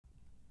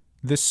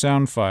This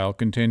sound file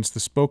contains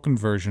the spoken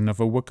version of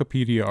a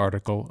Wikipedia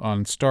article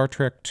on Star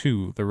Trek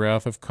II: The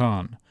Wrath of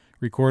Khan,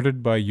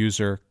 recorded by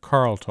user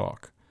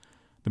CarlTalk.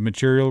 The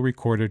material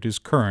recorded is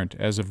current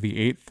as of the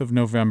 8th of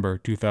November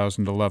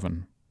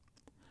 2011.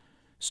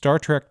 Star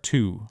Trek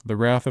II: The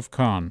Wrath of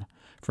Khan,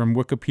 from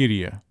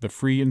Wikipedia, the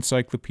free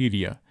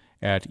encyclopedia,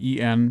 at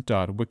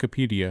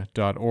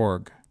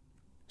en.wikipedia.org.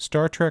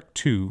 Star Trek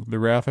II: The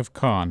Wrath of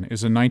Khan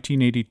is a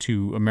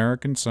 1982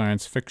 American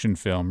science fiction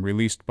film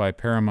released by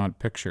Paramount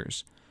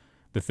Pictures.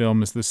 The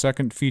film is the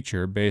second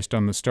feature based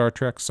on the Star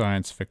Trek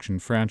science fiction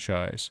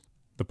franchise.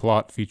 The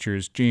plot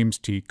features James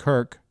T.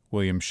 Kirk,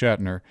 William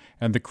Shatner,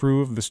 and the crew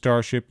of the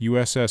starship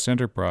USS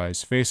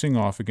Enterprise facing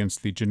off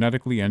against the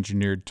genetically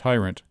engineered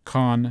tyrant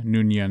Khan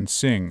Noonien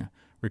Singh,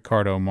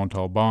 Ricardo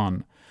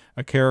Montalban,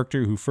 a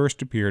character who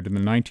first appeared in the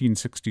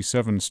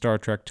 1967 Star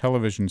Trek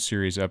television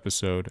series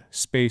episode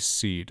Space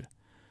Seed.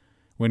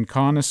 When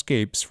Khan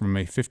escapes from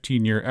a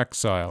 15-year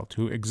exile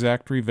to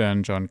exact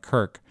revenge on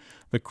Kirk,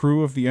 the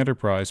crew of the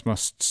Enterprise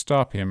must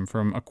stop him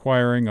from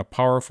acquiring a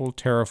powerful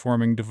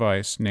terraforming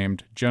device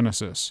named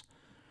Genesis.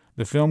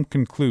 The film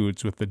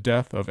concludes with the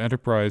death of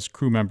Enterprise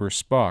crewmember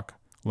Spock,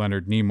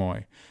 Leonard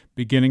Nimoy,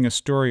 beginning a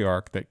story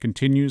arc that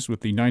continues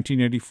with the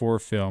 1984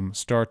 film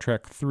Star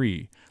Trek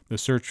III: The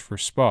Search for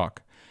Spock,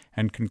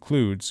 and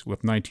concludes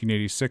with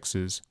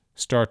 1986's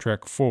Star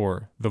Trek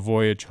IV: The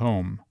Voyage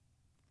Home.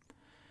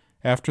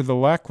 After the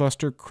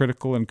lackluster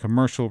critical and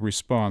commercial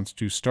response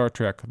to Star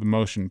Trek: The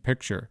Motion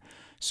Picture,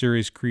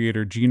 series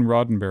creator Gene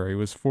Roddenberry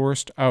was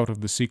forced out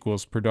of the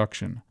sequel's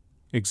production.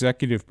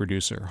 Executive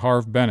producer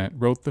Harve Bennett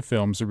wrote the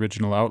film's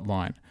original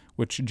outline,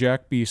 which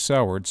Jack B.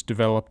 Sowards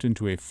developed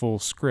into a full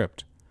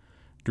script.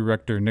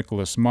 Director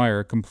Nicholas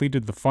Meyer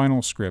completed the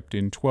final script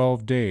in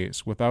 12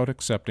 days without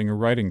accepting a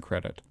writing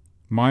credit.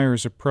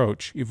 Meyer's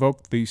approach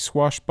evoked the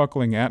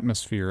swashbuckling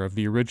atmosphere of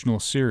the original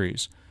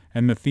series,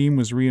 and the theme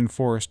was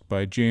reinforced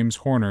by James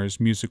Horner's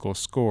musical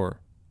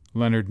score.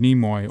 Leonard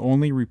Nimoy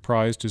only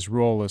reprised his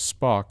role as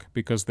Spock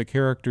because the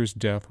character's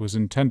death was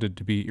intended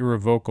to be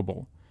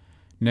irrevocable.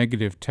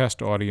 Negative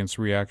test audience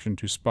reaction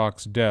to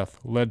Spock's death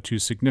led to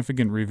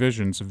significant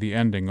revisions of the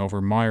ending over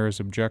Meyer's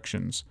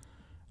objections.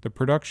 The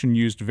production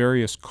used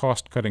various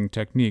cost-cutting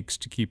techniques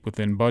to keep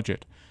within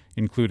budget,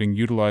 including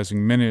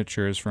utilizing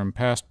miniatures from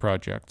past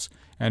projects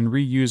and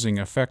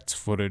reusing effects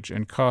footage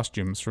and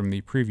costumes from the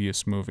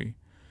previous movie.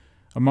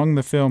 Among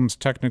the film's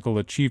technical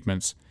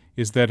achievements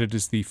is that it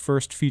is the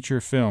first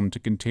feature film to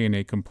contain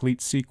a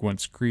complete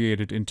sequence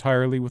created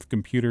entirely with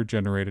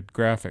computer-generated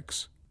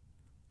graphics.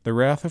 The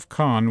Wrath of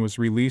Khan was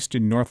released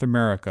in North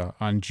America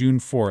on June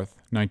 4,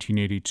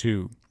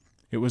 1982.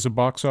 It was a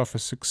box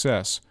office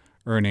success,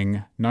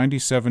 earning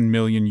 $97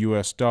 million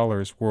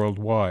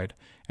worldwide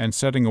and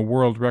setting a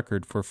world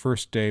record for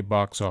first-day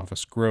box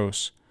office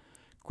gross.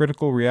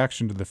 Critical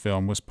reaction to the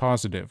film was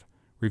positive.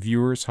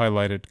 Reviewers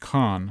highlighted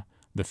Khan,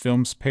 the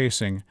film's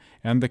pacing,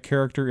 and the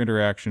character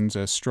interactions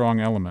as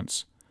strong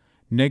elements.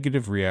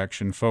 Negative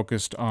reaction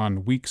focused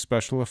on weak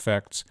special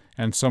effects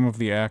and some of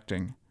the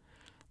acting.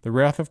 The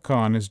Wrath of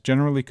Khan is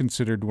generally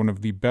considered one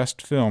of the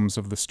best films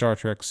of the Star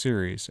Trek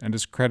series and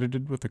is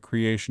credited with the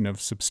creation of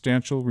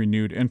substantial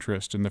renewed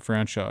interest in the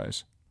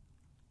franchise.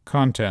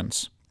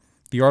 Contents.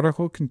 The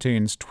article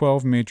contains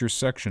 12 major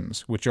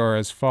sections, which are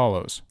as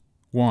follows: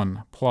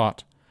 1.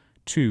 Plot.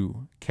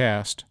 2.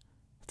 Cast.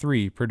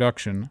 3.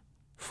 Production.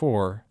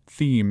 4.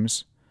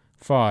 Themes.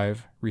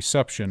 5.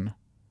 Reception.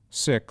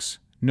 6.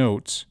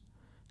 Notes.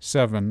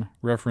 7.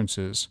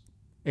 References.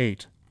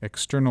 8.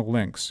 External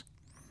links.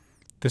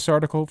 This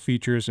article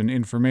features an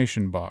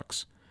information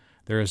box.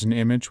 There is an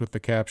image with the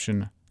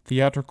caption,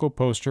 "Theatrical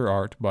poster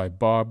art by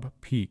Bob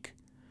Peake."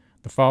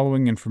 The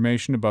following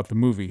information about the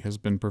movie has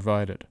been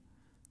provided.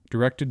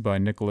 Directed by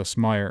Nicholas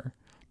Meyer.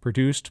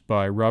 Produced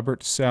by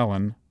Robert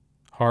Sallin,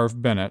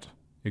 Harve Bennett,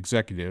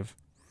 Executive.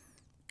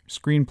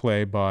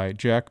 Screenplay by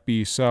Jack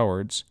B.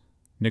 Sowards,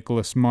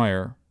 Nicholas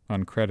Meyer,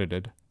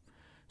 uncredited.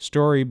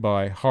 Story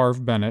by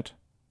Harve Bennett,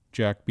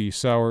 Jack B.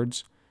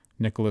 Sowards,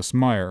 Nicholas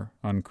Meyer,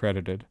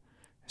 uncredited.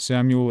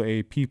 Samuel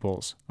A.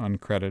 Peoples,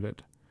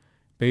 uncredited.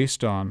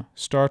 Based on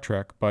Star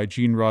Trek by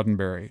Gene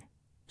Roddenberry.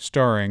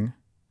 Starring,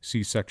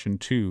 see Section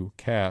 2,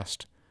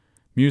 Cast.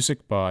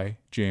 Music by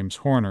James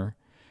Horner.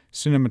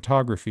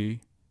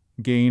 Cinematography,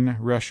 Gain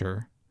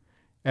Rescher.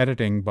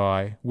 Editing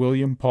by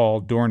William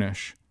Paul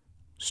Dornish.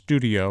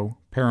 Studio,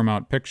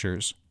 Paramount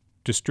Pictures.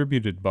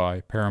 Distributed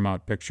by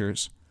Paramount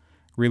Pictures.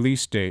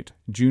 Release date,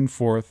 June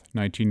 4,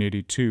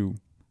 1982.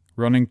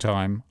 Running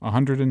time,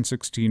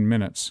 116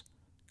 minutes.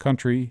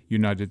 Country,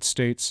 United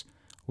States.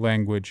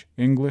 Language,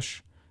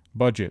 English.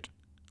 Budget,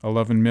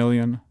 $11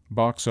 million.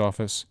 Box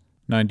office,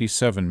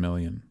 $97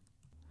 million.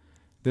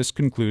 This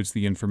concludes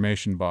the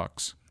information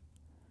box.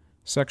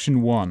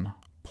 Section 1.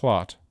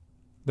 Plot.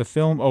 The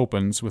film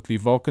opens with the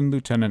Vulcan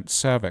Lieutenant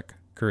Saavik,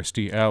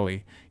 Kirstie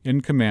Alley,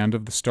 in command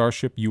of the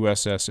starship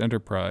USS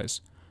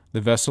Enterprise.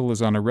 The vessel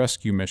is on a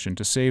rescue mission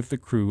to save the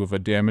crew of a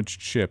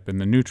damaged ship in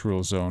the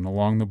neutral zone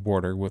along the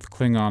border with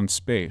Klingon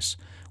space,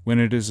 when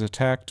it is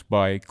attacked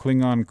by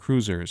Klingon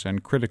cruisers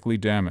and critically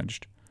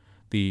damaged.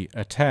 The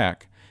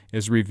attack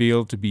is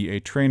revealed to be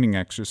a training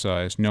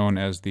exercise known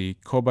as the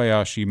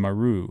Kobayashi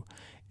Maru,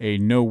 a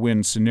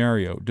no-win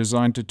scenario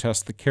designed to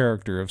test the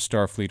character of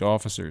Starfleet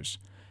officers.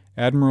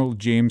 Admiral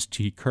James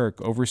T.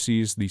 Kirk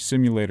oversees the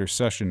simulator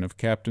session of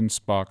Captain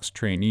Spock's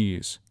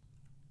trainees.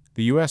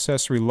 The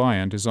USS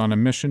Reliant is on a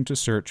mission to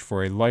search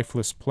for a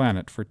lifeless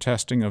planet for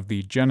testing of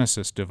the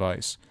Genesis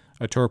device,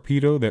 a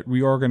torpedo that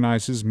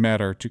reorganizes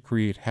matter to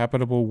create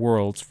habitable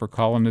worlds for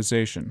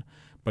colonization,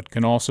 but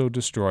can also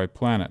destroy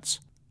planets.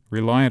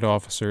 Reliant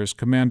officers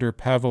Commander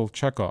Pavel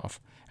Chekhov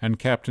and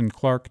Captain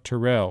Clark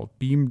Terrell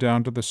beam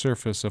down to the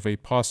surface of a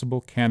possible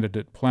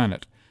candidate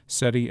planet,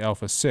 Ceti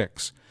Alpha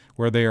 6,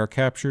 where they are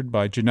captured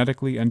by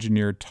genetically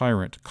engineered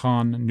tyrant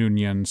Khan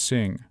Noonien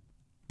Singh.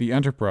 The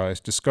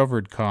Enterprise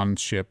discovered Khan's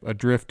ship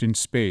adrift in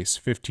space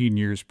 15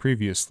 years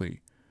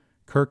previously.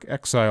 Kirk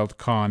exiled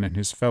Khan and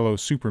his fellow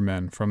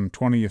Supermen from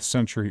 20th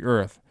century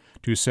Earth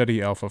to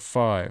Ceti Alpha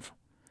 5.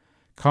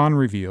 Khan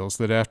reveals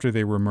that after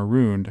they were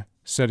marooned,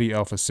 Ceti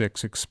Alpha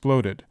 6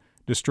 exploded,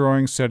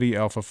 destroying Ceti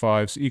Alpha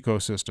 5's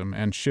ecosystem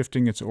and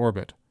shifting its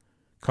orbit.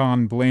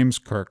 Khan blames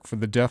Kirk for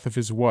the death of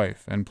his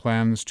wife and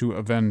plans to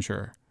avenge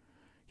her.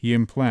 He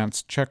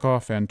implants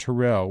Chekhov and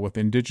Terrell with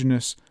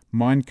indigenous,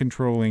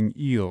 mind-controlling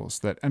eels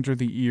that enter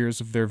the ears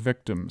of their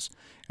victims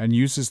and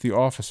uses the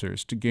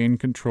officers to gain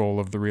control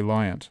of the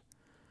Reliant.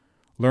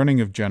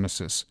 Learning of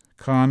Genesis,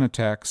 Khan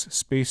attacks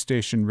Space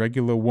Station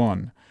Regula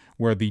 1,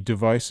 where the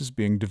device is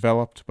being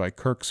developed by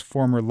Kirk's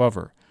former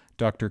lover,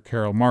 Dr.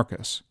 Carol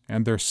Marcus,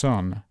 and their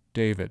son,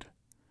 David.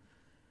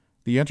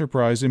 The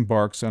Enterprise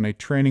embarks on a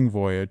training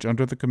voyage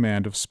under the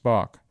command of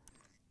Spock.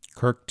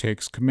 Kirk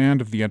takes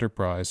command of the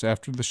Enterprise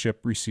after the ship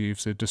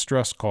receives a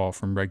distress call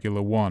from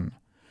Regula 1.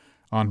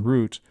 En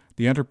route,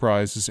 the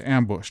Enterprise is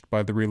ambushed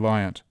by the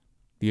Reliant.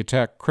 The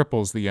attack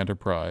cripples the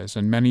Enterprise,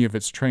 and many of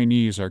its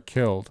trainees are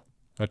killed.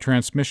 A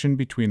transmission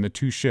between the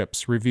two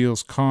ships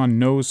reveals Khan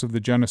knows of the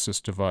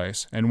Genesis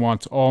device and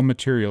wants all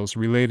materials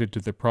related to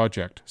the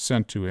project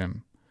sent to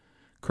him.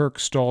 Kirk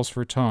stalls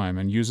for time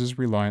and uses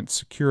Reliant's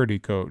security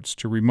codes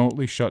to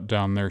remotely shut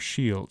down their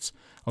shields,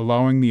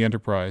 allowing the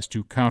Enterprise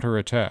to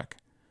counterattack.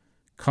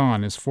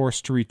 Khan is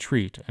forced to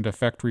retreat and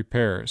effect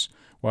repairs,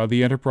 while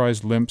the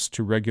Enterprise limps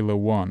to Regula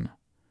 1.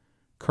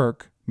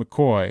 Kirk,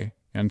 McCoy,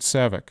 and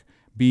Savick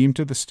beam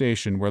to the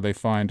station where they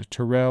find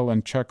Terrell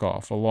and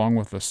Chekhov along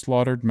with the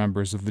slaughtered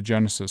members of the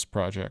Genesis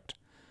project.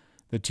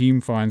 The team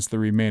finds the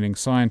remaining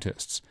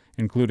scientists,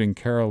 including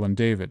Carol and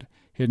David,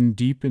 hidden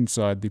deep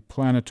inside the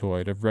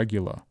planetoid of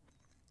Regula.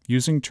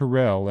 Using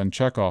Terrell and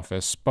Chekhov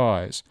as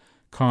spies,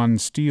 Khan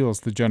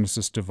steals the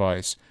Genesis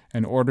device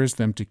and orders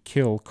them to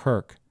kill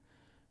Kirk.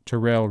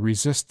 Terrell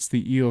resists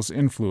the eel's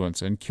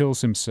influence and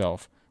kills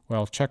himself,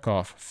 while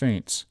Chekhov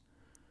faints.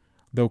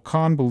 Though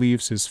Khan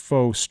believes his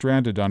foe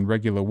stranded on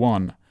Regula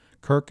 1,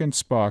 Kirk and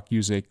Spock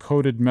use a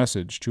coded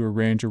message to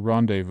arrange a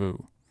rendezvous.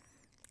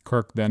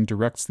 Kirk then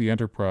directs the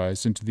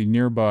Enterprise into the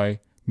nearby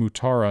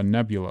Mutara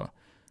Nebula.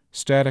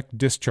 Static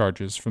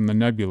discharges from the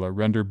nebula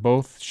render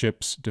both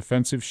ships'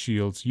 defensive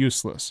shields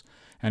useless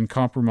and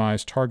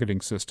compromise targeting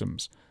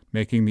systems,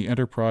 making the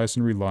Enterprise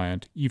and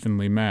Reliant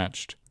evenly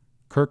matched.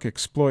 Kirk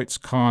exploits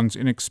Khan's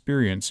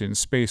inexperience in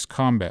space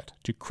combat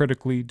to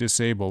critically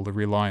disable the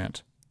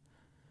Reliant.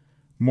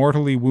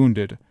 Mortally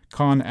wounded,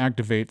 Khan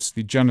activates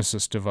the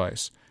Genesis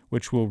device,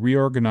 which will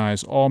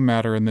reorganize all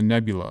matter in the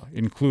nebula,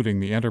 including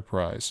the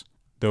Enterprise.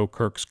 Though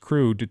Kirk's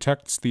crew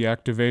detects the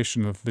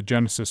activation of the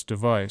Genesis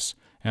device,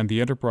 and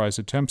the Enterprise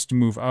attempts to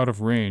move out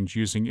of range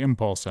using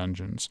impulse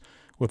engines,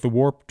 with the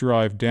warp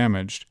drive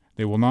damaged,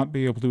 they will not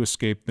be able to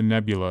escape the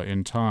nebula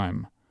in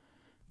time.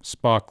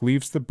 Spock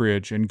leaves the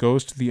bridge and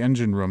goes to the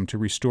engine room to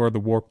restore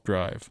the warp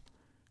drive.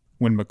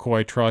 When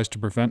McCoy tries to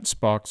prevent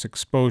Spock's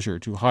exposure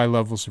to high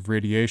levels of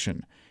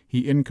radiation,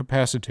 he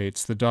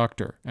incapacitates the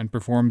Doctor and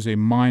performs a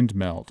mind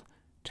meld,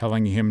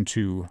 telling him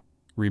to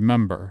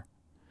remember.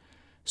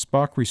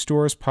 Spock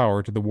restores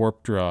power to the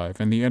warp drive,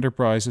 and the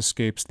Enterprise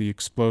escapes the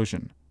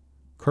explosion.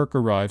 Kirk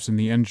arrives in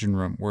the engine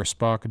room, where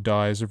Spock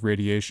dies of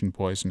radiation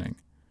poisoning.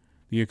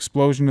 The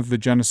explosion of the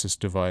Genesis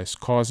device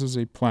causes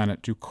a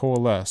planet to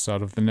coalesce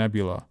out of the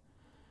nebula.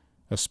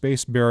 A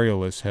space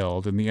burial is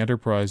held in the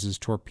Enterprise's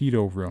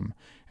torpedo room,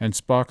 and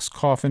Spock's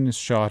coffin is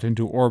shot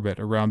into orbit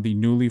around the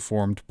newly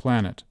formed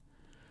planet.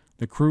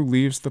 The crew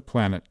leaves the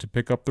planet to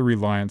pick up the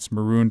Reliant's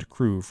marooned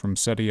crew from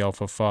Ceti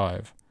Alpha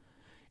 5.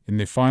 In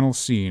the final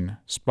scene,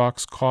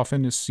 Spock's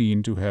coffin is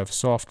seen to have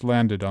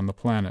soft-landed on the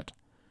planet.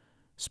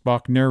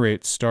 Spock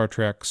narrates Star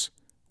Trek's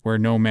 "Where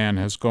No Man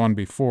Has Gone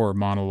Before"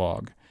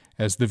 monologue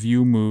as the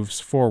view moves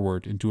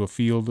forward into a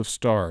field of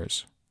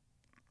stars.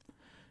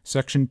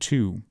 Section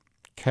 2.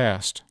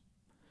 Cast.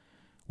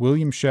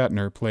 William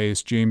Shatner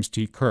plays James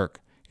T.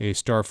 Kirk, a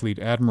Starfleet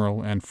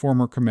admiral and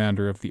former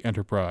commander of the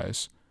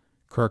Enterprise.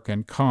 Kirk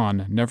and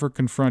Khan never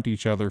confront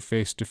each other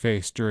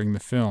face-to-face during the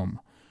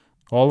film.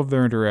 All of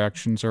their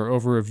interactions are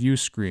over a view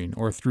screen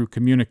or through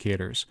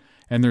communicators,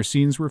 and their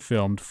scenes were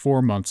filmed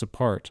 4 months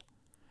apart.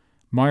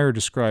 Meyer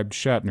described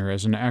Shatner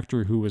as an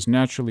actor who was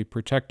naturally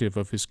protective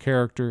of his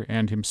character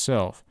and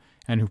himself,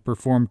 and who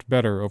performed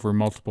better over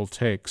multiple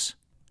takes.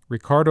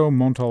 Ricardo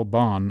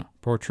Montalban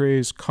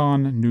portrays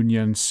Khan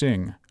Noonien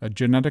Singh, a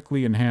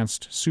genetically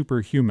enhanced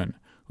superhuman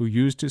who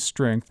used his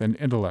strength and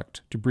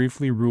intellect to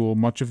briefly rule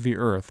much of the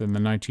earth in the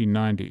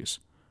 1990s.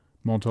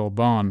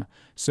 Montalban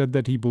said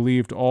that he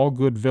believed all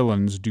good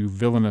villains do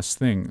villainous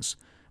things,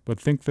 but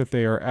think that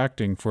they are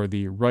acting for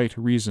the right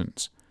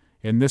reasons.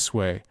 In this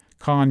way,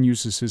 Khan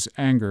uses his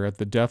anger at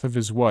the death of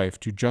his wife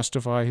to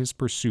justify his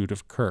pursuit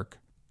of Kirk.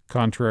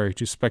 Contrary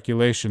to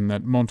speculation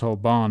that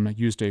Montalban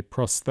used a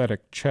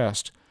prosthetic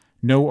chest,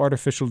 no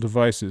artificial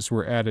devices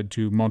were added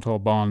to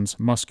Montalban's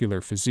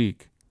muscular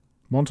physique.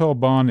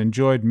 Montalban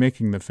enjoyed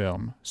making the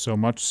film, so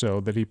much so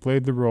that he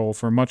played the role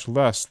for much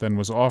less than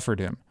was offered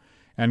him,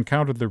 and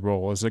counted the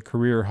role as a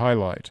career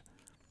highlight.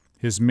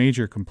 His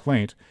major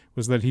complaint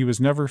was that he was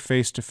never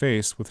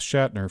face-to-face with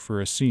Shatner for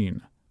a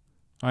scene.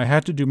 "I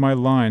had to do my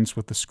lines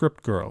with the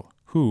script girl,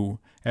 who,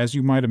 as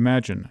you might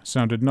imagine,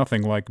 sounded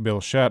nothing like Bill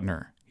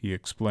Shatner," he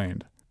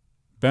explained.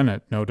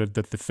 Bennett noted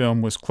that the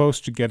film was close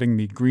to getting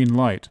the green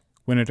light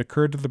when it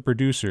occurred to the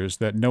producers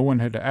that no one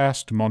had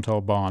asked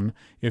Montalban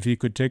if he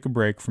could take a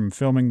break from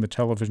filming the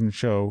television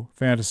show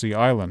Fantasy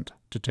Island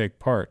to take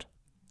part.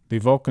 The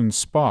Vulcan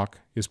Spock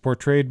is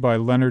portrayed by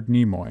Leonard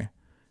Nimoy.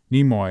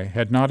 Nimoy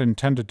had not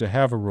intended to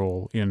have a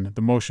role in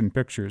the motion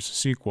picture's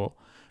sequel,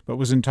 but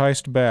was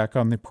enticed back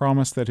on the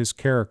promise that his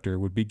character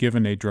would be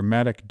given a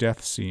dramatic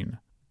death scene.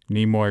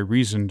 Nimoy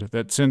reasoned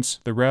that since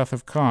The Wrath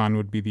of Khan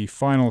would be the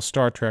final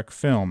Star Trek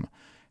film,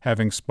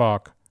 having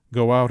Spock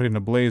go out in a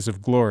blaze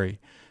of glory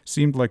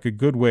seemed like a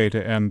good way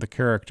to end the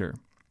character.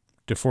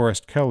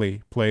 DeForest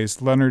Kelley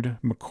plays Leonard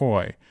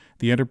McCoy,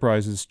 the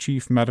Enterprise's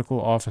chief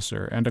medical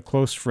officer and a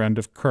close friend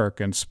of Kirk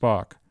and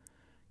Spock.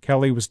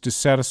 Kelley was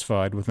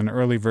dissatisfied with an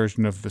early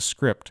version of the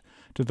script,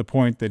 to the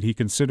point that he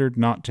considered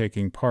not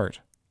taking part.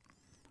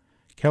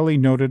 Kelley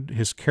noted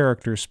his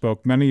character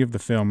spoke many of the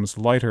film's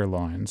lighter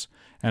lines,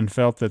 and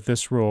felt that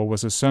this role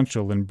was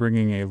essential in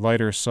bringing a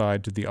lighter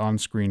side to the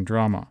on-screen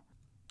drama.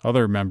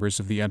 Other members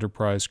of the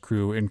Enterprise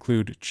crew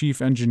include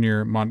Chief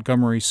Engineer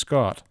Montgomery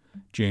Scott,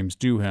 James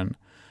Doohan,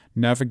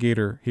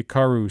 Navigator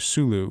Hikaru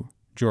Sulu,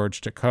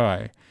 George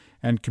Takei,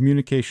 and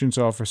Communications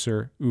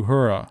Officer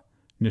Uhura,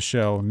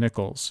 Nichelle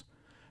Nichols.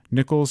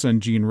 Nichols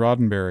and Gene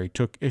Roddenberry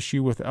took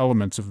issue with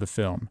elements of the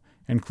film,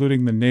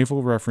 including the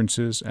naval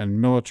references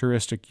and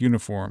militaristic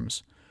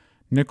uniforms.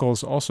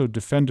 Nichols also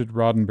defended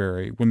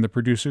Roddenberry when the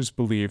producers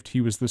believed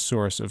he was the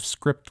source of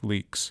script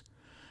leaks.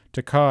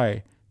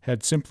 Takei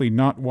had simply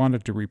not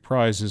wanted to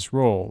reprise his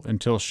role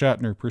until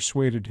Shatner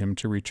persuaded him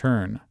to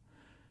return.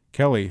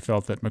 Kelley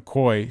felt that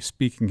McCoy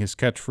speaking his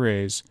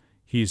catchphrase,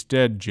 "He's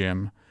dead,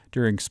 Jim,"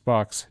 during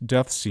Spock's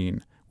death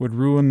scene would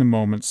ruin the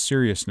moment's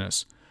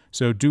seriousness,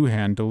 so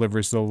Doohan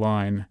delivers the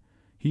line,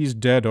 "He's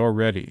dead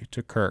already,"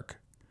 to Kirk.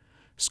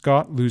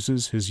 Scott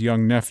loses his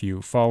young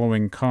nephew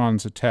following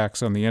Khan's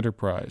attacks on the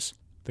Enterprise.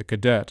 The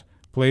cadet,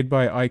 played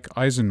by Ike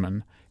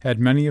Eisenman, had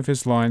many of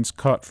his lines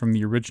cut from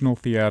the original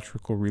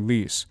theatrical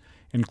release,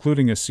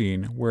 including a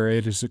scene where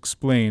it is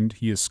explained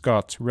he is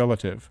Scott's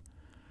relative.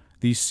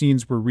 These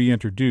scenes were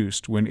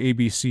reintroduced when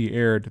ABC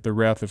aired The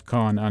Wrath of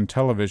Khan on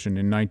television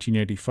in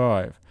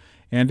 1985,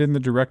 and in the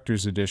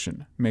director's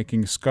edition,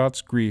 making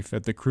Scott's grief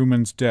at the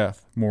crewman's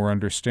death more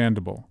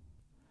understandable.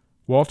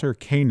 Walter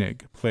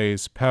Koenig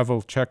plays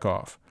Pavel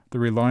Chekhov, the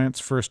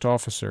Reliance first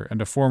officer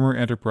and a former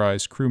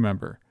Enterprise crew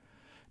member.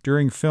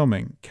 During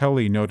filming,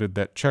 Kelley noted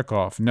that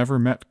Chekhov never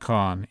met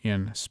Khan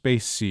in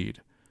Space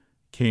Seed.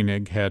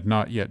 Koenig had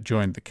not yet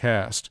joined the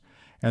cast,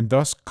 and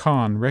thus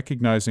Khan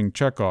recognizing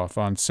Chekhov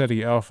on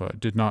Ceti Alpha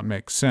did not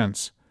make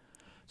sense.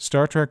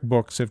 Star Trek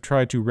books have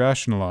tried to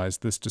rationalize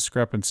this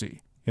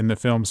discrepancy. In the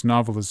film's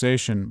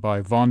novelization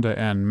by Vonda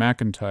N.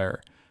 McIntyre,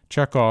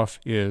 Chekhov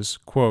is,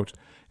 quote,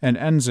 an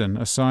ensign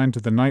assigned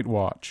to the Night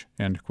Watch,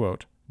 end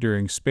quote,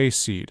 during Space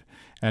Seed,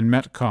 and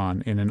met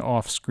Khan in an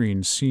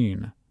off-screen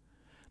scene.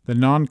 The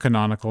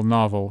non-canonical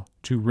novel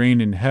To Reign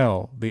in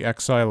Hell, The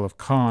Exile of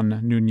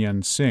Khan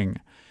Noonien Singh,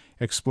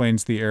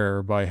 explains the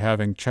error by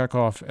having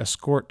Chekhov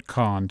escort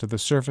Khan to the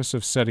surface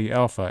of Ceti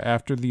Alpha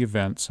after the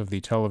events of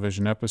the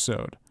television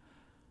episode.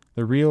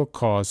 The real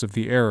cause of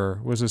the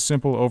error was a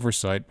simple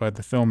oversight by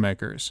the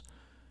filmmakers.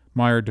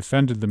 Meyer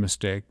defended the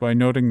mistake by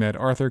noting that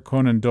Arthur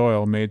Conan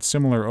Doyle made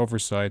similar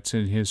oversights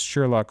in his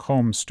Sherlock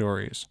Holmes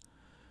stories.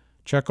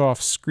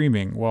 Chekhov's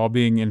screaming while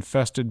being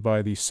infested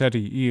by the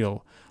Ceti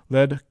eel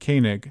led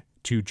Koenig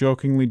to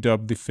jokingly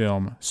dub the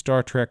film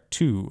Star Trek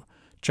II,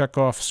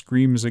 Chekhov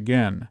Screams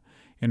Again,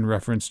 in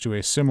reference to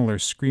a similar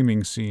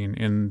screaming scene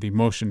in the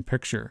motion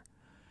picture.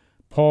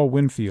 Paul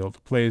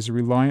Winfield plays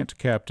Reliant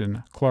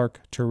Captain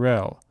Clark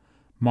Terrell.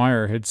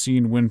 Meyer had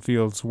seen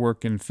Winfield's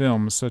work in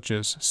films such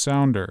as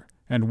Sounder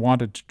and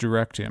wanted to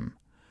direct him.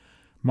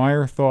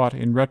 Meyer thought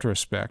in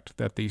retrospect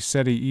that the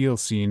Ceti eel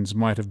scenes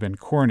might have been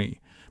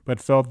corny, but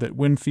felt that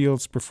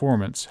Winfield's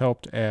performance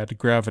helped add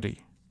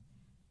gravity.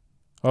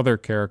 Other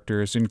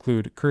characters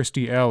include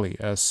Kirstie Alley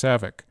as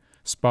Savick,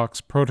 Spock's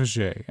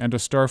protege and a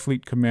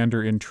Starfleet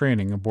commander in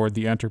training aboard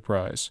the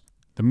Enterprise.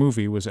 The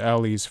movie was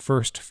Alley's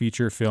first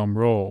feature film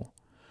role.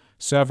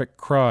 Saavik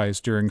cries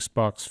during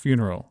Spock's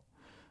funeral.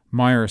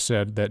 Meyer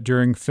said that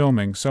during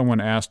filming someone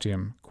asked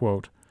him,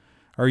 quote,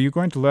 "Are you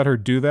going to let her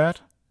do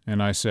that?"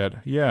 And I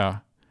said, "Yeah."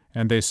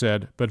 And they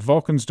said, "But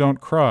Vulcans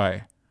don't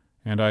cry."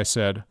 And I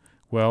said,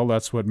 "Well,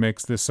 that's what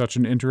makes this such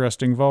an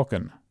interesting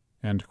Vulcan."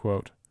 End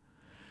quote.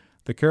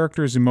 The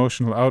character's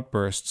emotional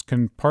outbursts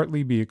can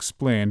partly be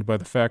explained by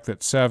the fact that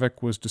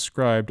Saavik was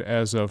described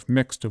as of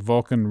mixed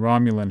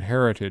Vulcan-Romulan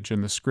heritage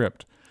in the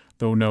script,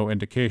 though no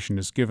indication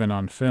is given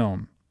on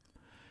film.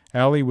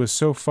 Allie was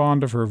so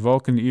fond of her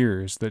Vulcan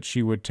ears that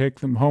she would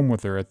take them home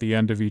with her at the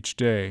end of each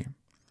day.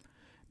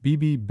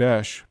 Bibi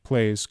Besh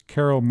plays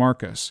Carol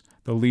Marcus,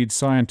 the lead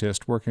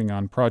scientist working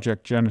on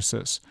Project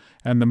Genesis,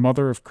 and the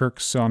mother of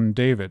Kirk's son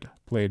David,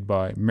 played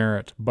by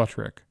Merritt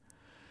Buttrick.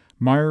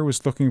 Meyer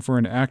was looking for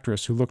an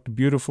actress who looked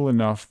beautiful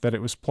enough that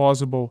it was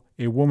plausible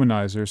a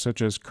womanizer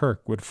such as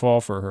Kirk would fall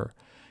for her,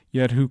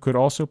 yet who could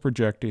also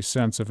project a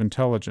sense of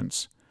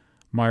intelligence.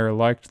 Meyer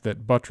liked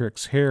that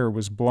Buttrick's hair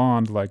was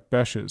blonde like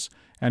Besh's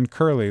and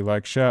curly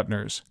like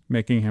Shatner's,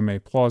 making him a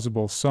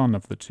plausible son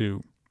of the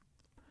two.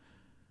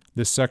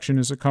 This section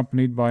is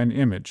accompanied by an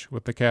image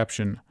with the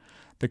caption,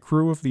 "The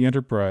crew of the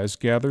Enterprise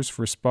gathers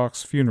for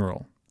Spock's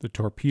funeral. The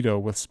torpedo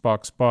with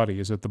Spock's body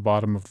is at the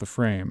bottom of the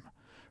frame.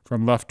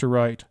 From left to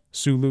right,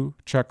 Sulu,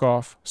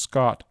 Chekhov,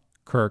 Scott,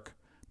 Kirk,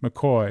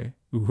 McCoy,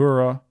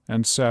 Uhura,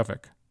 and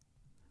Saavik."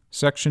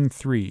 Section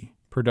 3.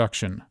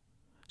 Production.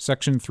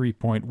 Section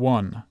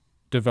 3.1.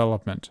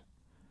 Development.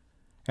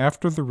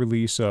 After the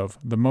release of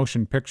The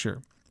Motion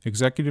Picture,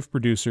 executive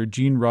producer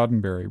Gene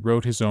Roddenberry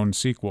wrote his own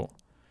sequel.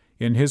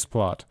 In his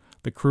plot,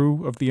 the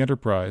crew of the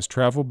Enterprise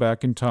travel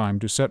back in time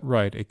to set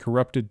right a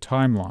corrupted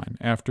timeline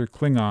after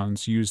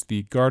Klingons used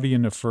the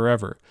Guardian of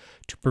Forever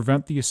to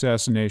prevent the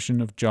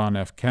assassination of John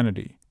F.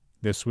 Kennedy.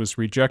 This was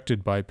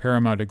rejected by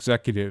Paramount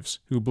executives,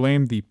 who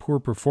blamed the poor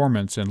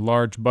performance and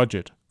large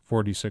budget,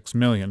 $46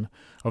 million,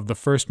 of the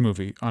first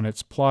movie on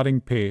its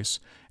plodding pace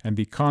and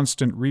the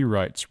constant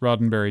rewrites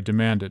Roddenberry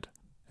demanded.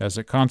 As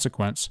a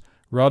consequence,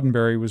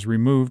 Roddenberry was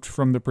removed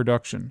from the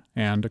production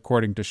and,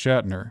 according to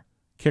Shatner,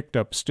 kicked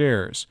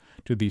upstairs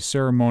to the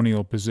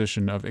ceremonial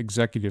position of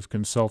executive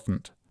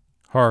consultant.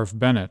 Harve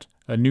Bennett,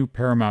 a new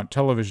Paramount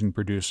television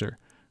producer,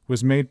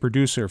 was made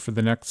producer for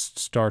the next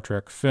Star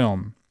Trek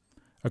film.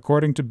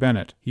 According to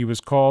Bennett, he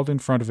was called in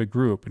front of a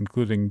group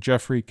including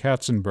Jeffrey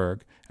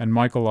Katzenberg and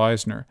Michael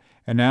Eisner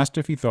and asked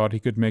if he thought he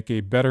could make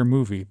a better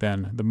movie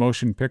than The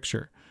Motion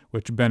Picture,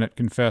 which Bennett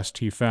confessed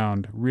he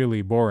found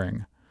really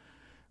boring.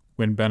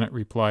 When Bennett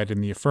replied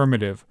in the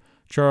affirmative,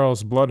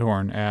 Charles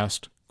Bloodhorn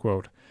asked,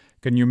 quote,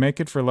 "Can you make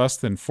it for less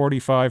than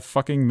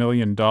 $45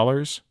 million?"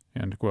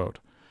 End quote.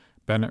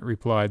 Bennett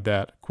replied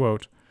that,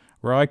 quote,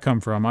 "Where I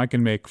come from, I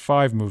can make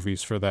 5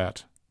 movies for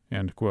that."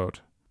 End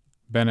quote.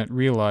 Bennett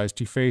realized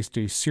he faced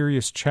a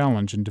serious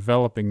challenge in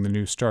developing the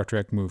new Star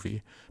Trek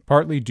movie,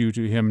 partly due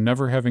to him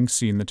never having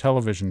seen the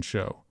television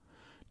show.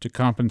 To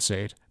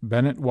compensate,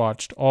 Bennett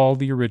watched all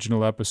the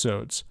original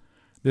episodes.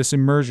 This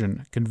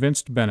immersion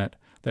convinced Bennett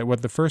that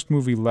what the first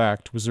movie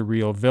lacked was a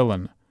real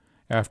villain.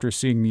 After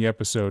seeing the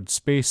episode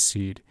Space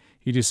Seed,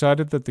 he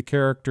decided that the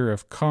character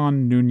of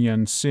Khan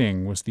Noonien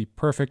Singh was the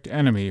perfect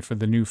enemy for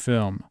the new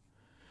film.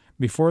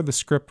 Before the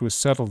script was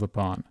settled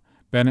upon,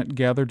 Bennett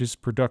gathered his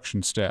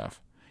production staff.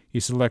 He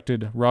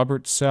selected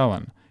Robert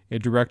Sallin, a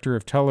director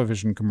of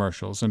television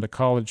commercials and a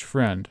college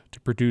friend,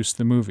 to produce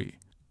the movie.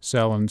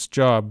 Sallin's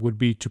job would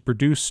be to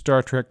produce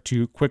Star Trek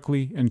II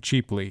quickly and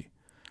cheaply.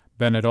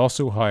 Bennett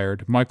also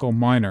hired Michael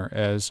Miner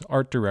as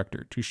art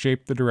director to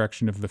shape the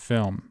direction of the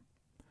film.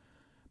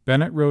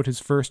 Bennett wrote his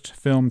first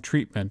film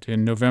treatment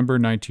in November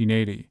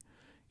 1980.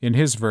 In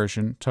his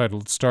version,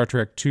 titled Star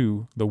Trek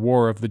II: The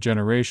War of the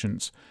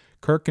Generations,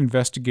 Kirk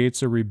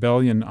investigates a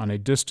rebellion on a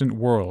distant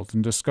world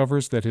and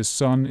discovers that his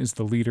son is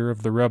the leader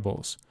of the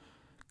rebels.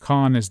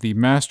 Khan is the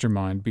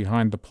mastermind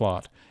behind the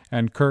plot,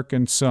 and Kirk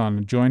and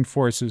son join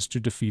forces to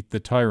defeat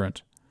the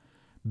tyrant.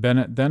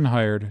 Bennett then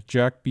hired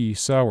Jack B.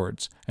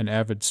 Sowards, an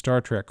avid Star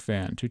Trek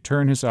fan, to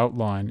turn his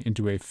outline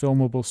into a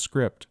filmable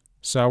script.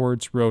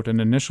 Sowards wrote an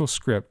initial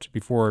script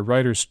before a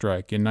writer's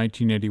strike in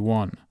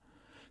 1981.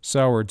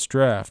 Sowards'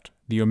 draft,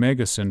 The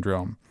Omega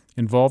Syndrome,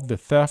 involved the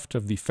theft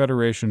of the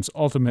Federation's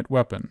ultimate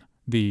weapon,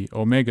 the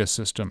Omega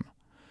System.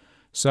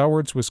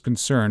 Sowards was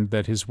concerned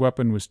that his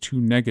weapon was too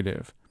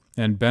negative,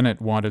 and Bennett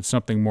wanted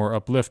something more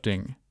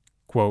uplifting,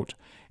 quote,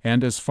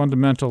 "and as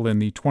fundamental in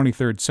the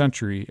 23rd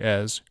century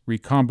as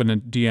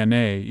recombinant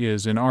DNA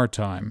is in our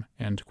time,"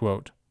 end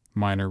quote,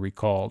 Miner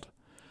recalled.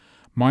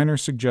 Miner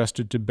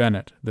suggested to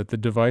Bennett that the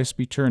device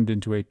be turned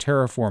into a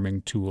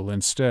terraforming tool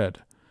instead.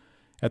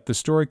 At the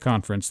story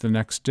conference the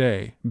next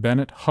day,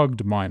 Bennett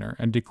hugged Miner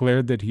and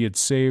declared that he had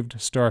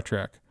saved Star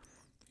Trek.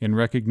 In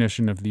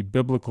recognition of the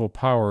biblical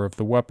power of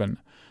the weapon,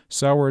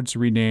 Sowards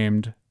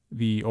renamed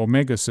the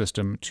Omega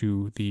System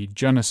to the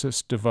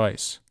Genesis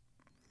device.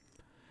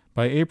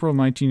 By April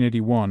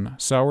 1981,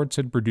 Sowards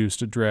had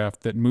produced a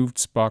draft that moved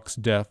Spock's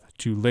death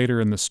to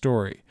later in the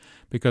story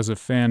because of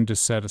fan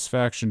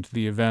dissatisfaction to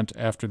the event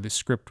after the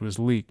script was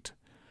leaked.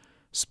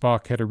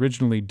 Spock had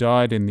originally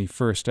died in the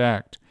first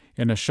act,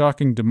 in a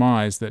shocking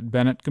demise that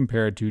Bennett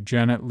compared to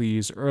Janet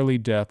Leigh's early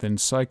death in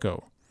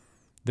Psycho.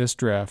 This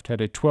draft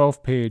had a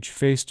 12-page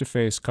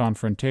face-to-face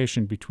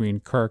confrontation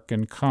between Kirk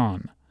and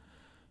Khan.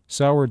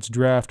 Soward's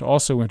draft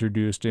also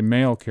introduced a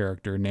male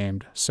character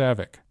named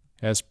Saavik.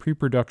 As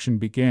pre-production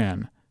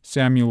began,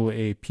 Samuel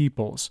A.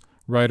 Peoples,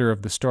 writer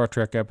of the Star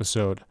Trek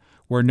episode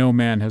Where No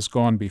Man Has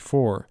Gone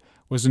Before,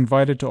 was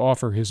invited to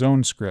offer his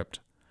own script.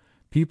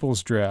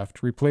 Peoples'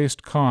 draft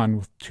replaced Khan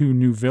with two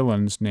new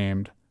villains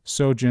named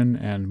Sojin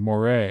and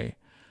Moray.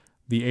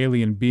 The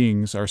alien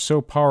beings are so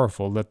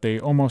powerful that they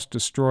almost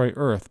destroy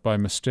Earth by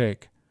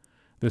mistake.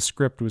 The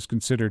script was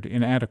considered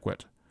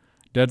inadequate.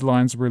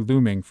 Deadlines were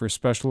looming for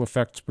special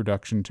effects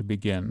production to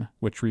begin,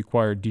 which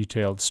required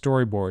detailed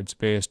storyboards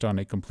based on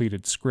a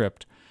completed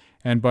script,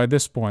 and by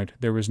this point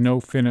there was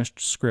no finished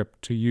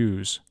script to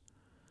use.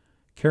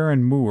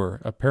 Karen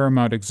Moore, a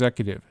Paramount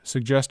executive,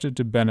 suggested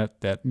to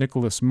Bennett that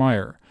Nicholas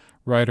Meyer,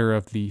 writer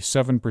of The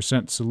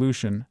 7%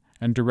 Solution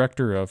and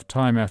director of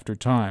Time After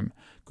Time,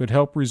 could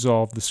help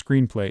resolve the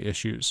screenplay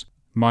issues.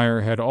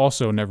 Meyer had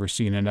also never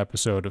seen an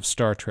episode of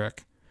Star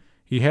Trek.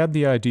 He had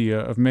the idea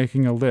of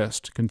making a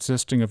list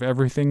consisting of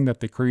everything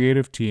that the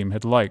creative team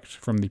had liked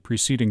from the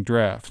preceding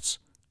drafts.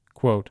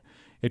 Quote,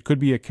 "It could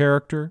be a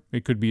character,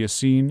 it could be a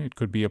scene, it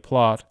could be a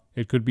plot,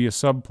 it could be a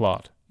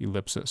subplot,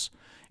 ellipsis.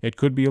 It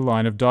could be a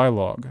line of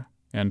dialogue,"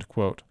 end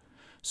quote,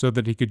 so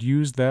that he could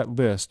use that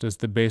list as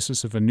the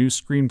basis of a new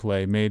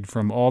screenplay made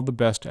from all the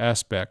best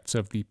aspects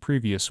of the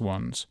previous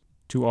ones.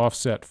 To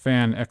offset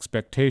fan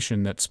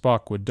expectation that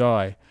Spock would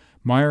die,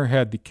 Meyer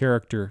had the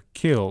character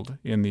killed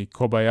in the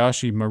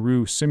Kobayashi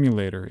Maru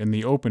simulator in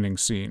the opening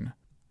scene.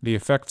 The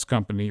effects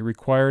company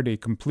required a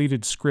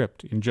completed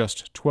script in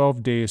just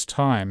 12 days'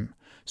 time,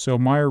 so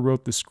Meyer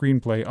wrote the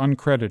screenplay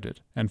uncredited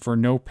and for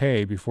no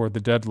pay before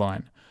the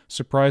deadline,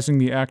 surprising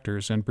the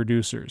actors and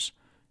producers.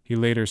 He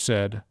later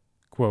said,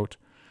 quote,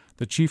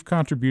 "The chief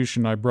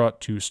contribution I brought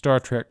to Star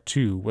Trek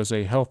II was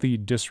a healthy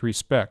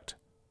disrespect,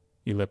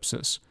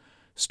 ellipsis.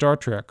 Star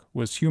Trek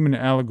was human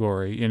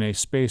allegory in a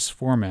space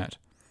format.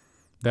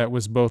 That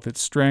was both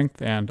its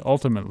strength and,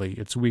 ultimately,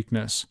 its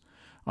weakness.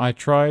 I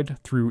tried,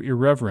 through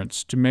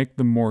irreverence, to make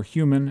them more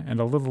human and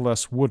a little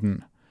less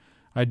wooden.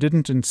 I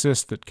didn't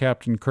insist that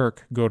Captain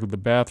Kirk go to the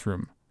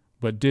bathroom,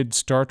 but did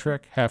Star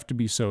Trek have to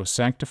be so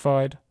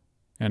sanctified?"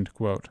 End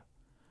quote.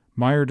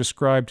 Meyer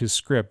described his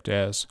script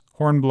as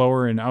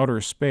Hornblower in outer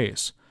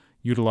space,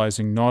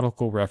 utilizing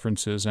nautical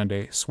references and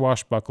a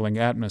swashbuckling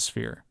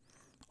atmosphere.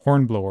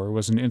 Hornblower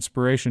was an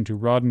inspiration to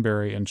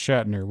Roddenberry and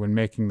Shatner when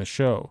making the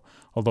show,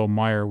 although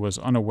Meyer was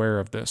unaware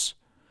of this.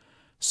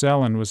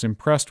 Sallin was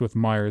impressed with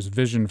Meyer's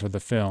vision for the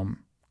film.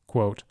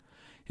 Quote,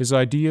 "His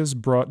ideas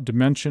brought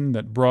dimension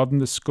that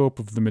broadened the scope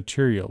of the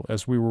material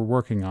as we were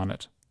working on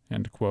it."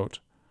 End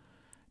quote.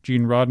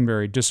 Gene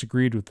Roddenberry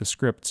disagreed with the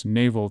script's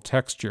naval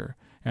texture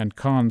and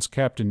Khan's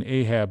Captain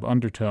Ahab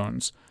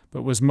undertones,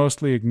 but was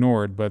mostly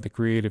ignored by the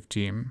creative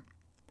team.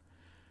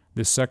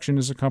 This section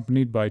is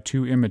accompanied by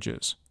two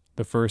images.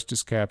 The first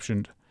is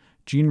captioned,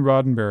 "Gene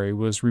Roddenberry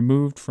was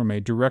removed from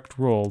a direct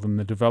role in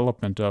the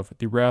development of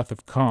The Wrath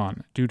of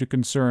Khan due to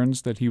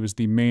concerns that he was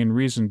the main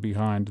reason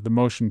behind the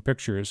motion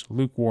picture's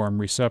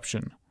lukewarm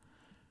reception."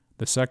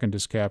 The second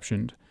is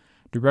captioned,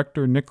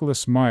 "Director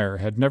Nicholas Meyer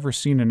had never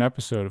seen an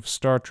episode of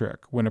Star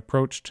Trek when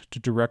approached to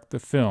direct the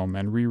film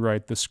and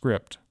rewrite the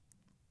script."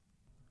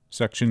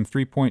 Section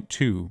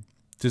 3.2,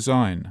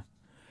 Design.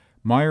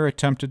 Meyer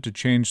attempted to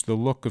change the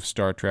look of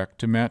Star Trek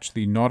to match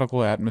the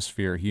nautical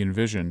atmosphere he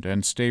envisioned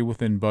and stay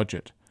within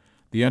budget.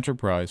 The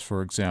Enterprise,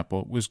 for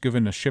example, was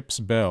given a ship's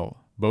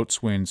bell,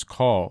 boatswain's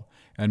call,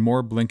 and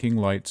more blinking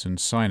lights and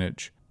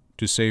signage.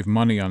 To save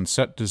money on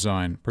set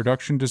design,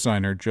 production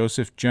designer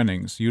Joseph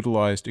Jennings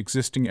utilized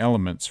existing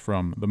elements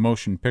from the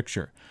motion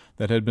picture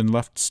that had been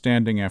left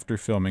standing after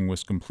filming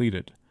was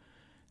completed.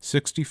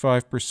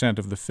 65%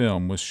 of the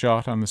film was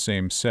shot on the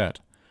same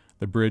set.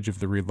 The bridge of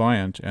the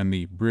Reliant and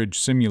the bridge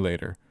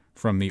simulator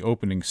from the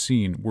opening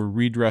scene were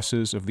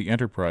redresses of the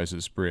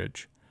Enterprise's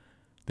bridge.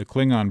 The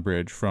Klingon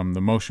bridge from the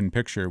motion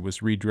picture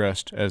was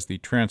redressed as the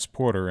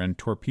transporter and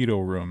torpedo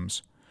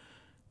rooms.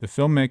 The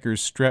filmmakers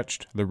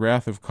stretched The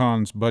Wrath of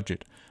Khan's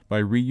budget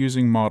by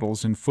reusing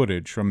models and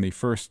footage from the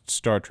first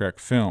Star Trek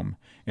film,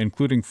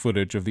 including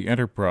footage of the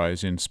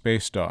Enterprise in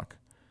space dock.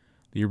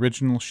 The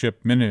original ship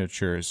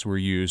miniatures were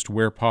used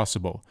where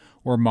possible,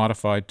 or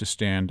modified to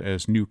stand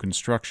as new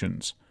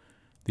constructions.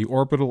 The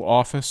orbital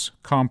office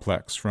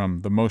complex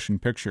from the motion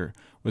picture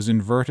was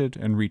inverted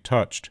and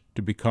retouched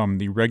to become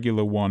the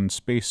Regula 1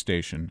 space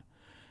station.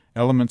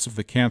 Elements of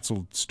the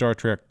canceled Star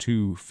Trek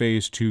II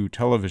Phase 2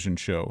 television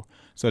show,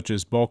 such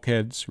as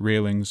bulkheads,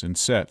 railings, and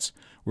sets,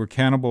 were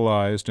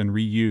cannibalized and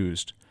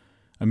reused.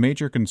 A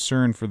major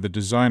concern for the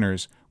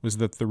designers was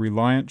that the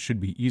Reliant should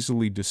be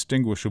easily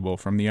distinguishable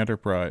from the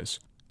Enterprise.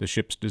 The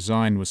ship's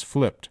design was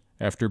flipped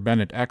after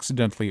Bennett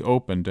accidentally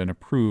opened and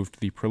approved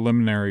the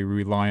preliminary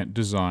Reliant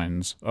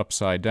designs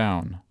upside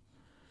down.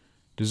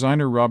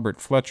 Designer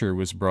Robert Fletcher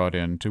was brought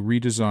in to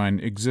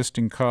redesign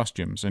existing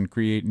costumes and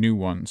create new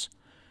ones.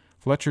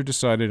 Fletcher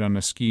decided on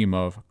a scheme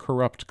of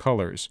corrupt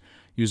colors,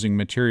 using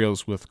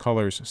materials with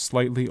colors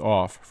slightly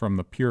off from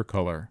the pure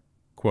color.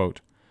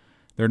 Quote,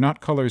 "They're not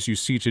colors you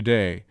see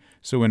today,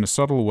 so in a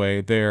subtle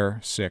way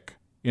they're,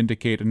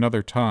 indicate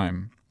another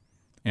time."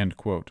 End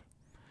quote.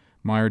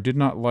 Meyer did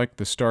not like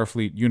the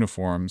Starfleet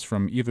uniforms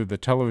from either the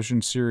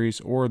television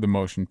series or the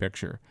motion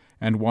picture,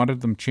 and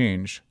wanted them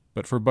changed,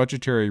 but for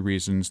budgetary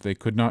reasons they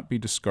could not be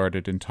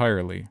discarded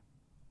entirely.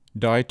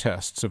 Dye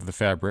tests of the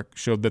fabric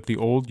showed that the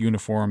old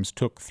uniforms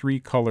took 3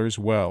 colors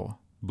well: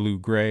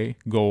 blue-gray,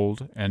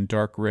 gold, and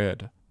dark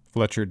red.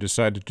 Fletcher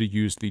decided to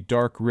use the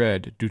dark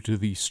red due to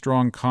the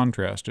strong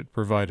contrast it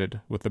provided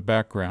with the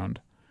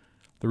background.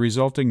 The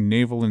resulting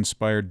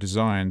naval-inspired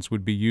designs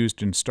would be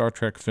used in Star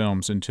Trek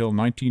films until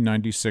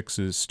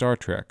 1996's Star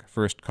Trek: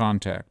 First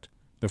Contact.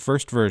 The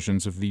first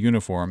versions of the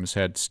uniforms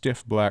had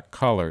stiff black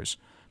collars,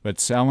 but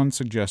Sallin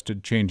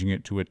suggested changing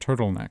it to a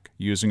turtleneck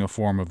using a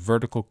form of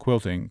vertical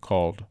quilting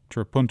called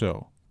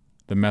trapunto.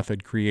 The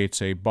method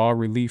creates a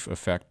bas-relief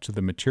effect to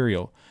the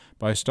material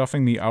by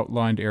stuffing the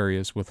outlined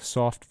areas with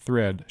soft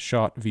thread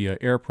shot via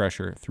air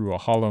pressure through a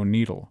hollow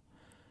needle.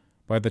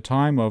 By the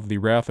time of the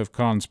Wrath of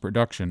Khan's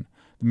production,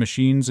 the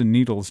machines and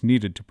needles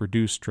needed to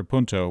produce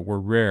trapunto were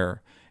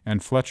rare,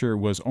 and Fletcher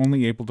was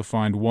only able to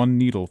find 1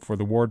 needle for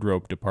the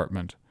wardrobe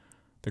department.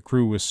 The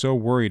crew was so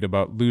worried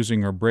about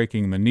losing or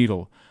breaking the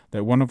needle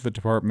that one of the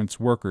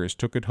department's workers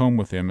took it home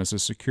with him as a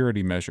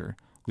security measure,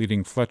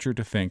 leading Fletcher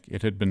to think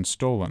it had been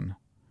stolen.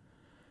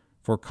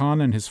 For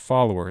Khan and his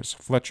followers,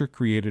 Fletcher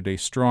created a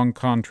strong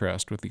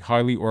contrast with the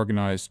highly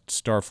organized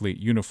Starfleet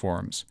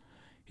uniforms.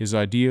 His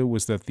idea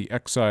was that the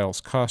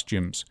exiles'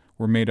 costumes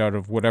were made out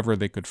of whatever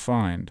they could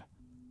find.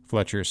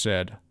 Fletcher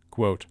said,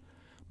 quote,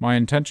 "My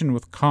intention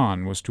with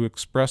Khan was to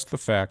express the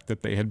fact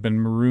that they had been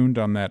marooned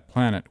on that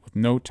planet with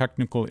no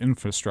technical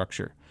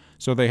infrastructure,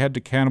 so they had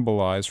to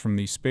cannibalize from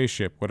the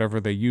spaceship whatever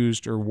they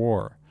used or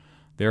wore.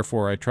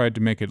 Therefore I tried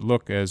to make it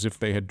look as if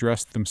they had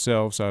dressed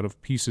themselves out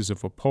of pieces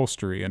of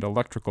upholstery and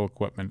electrical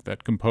equipment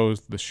that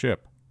composed the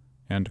ship."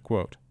 End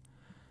quote.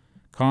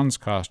 Khan's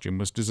costume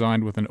was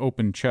designed with an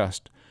open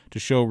chest to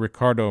show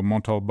Ricardo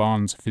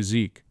Montalban's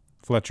physique.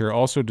 Fletcher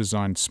also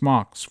designed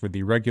smocks for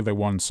the Regular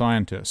One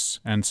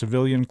scientists and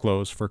civilian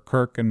clothes for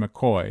Kirk and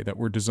McCoy that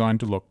were designed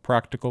to look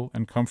practical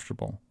and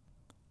comfortable.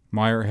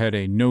 Meyer had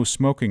a no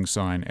smoking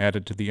sign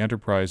added to the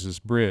Enterprise's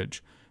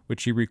bridge,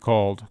 which he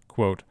recalled,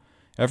 quote,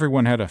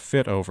 "Everyone had a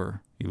fit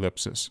over,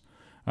 ellipsis.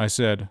 I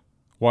said,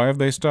 why have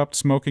they stopped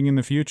smoking in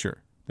the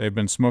future? They've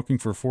been smoking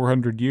for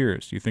 400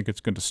 years. You think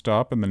it's going to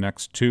stop in the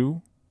next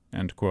 2?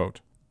 End quote.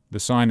 The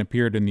sign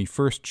appeared in the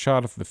first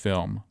shot of the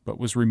film, but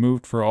was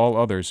removed for all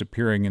others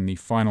appearing in the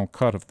final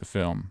cut of the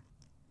film.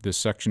 This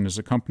section is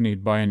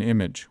accompanied by an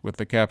image with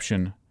the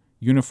caption,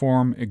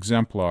 "Uniform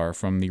exemplar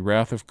from the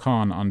Wrath of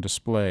Khan on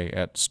display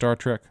at Star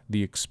Trek: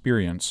 The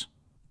Experience."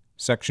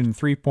 Section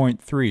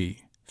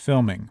 3.3,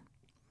 Filming.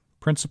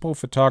 Principal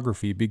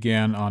photography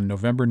began on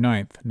November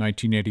 9,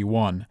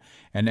 1981,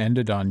 and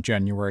ended on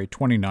January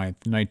 29,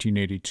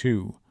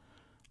 1982.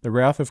 The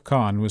Wrath of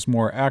Khan was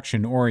more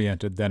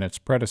action-oriented than its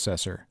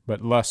predecessor,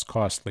 but less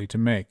costly to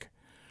make.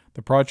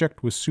 The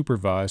project was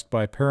supervised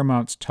by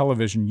Paramount's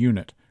television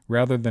unit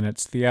rather than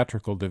its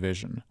theatrical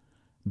division.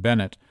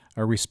 Bennett,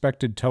 a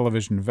respected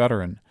television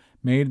veteran,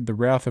 made The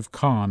Wrath of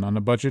Khan on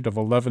a budget of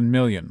 $11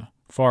 million,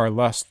 far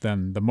less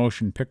than the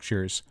motion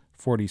picture's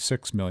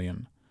 $46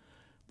 million.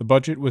 The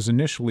budget was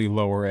initially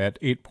lower at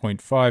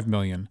 $8.5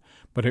 million,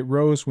 but it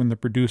rose when the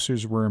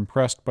producers were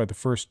impressed by the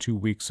first 2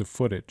 weeks of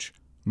footage.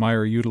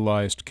 Meyer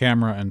utilized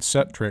camera and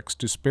set tricks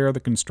to spare the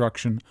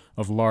construction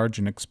of large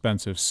and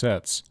expensive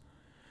sets.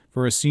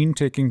 For a scene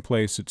taking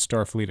place at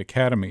Starfleet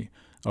Academy,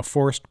 a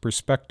forced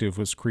perspective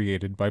was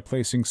created by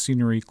placing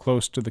scenery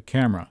close to the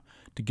camera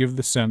to give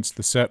the sense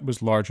the set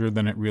was larger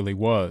than it really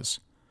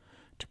was.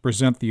 To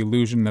present the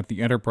illusion that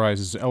the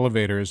Enterprise's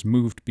elevators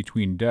moved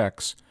between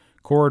decks,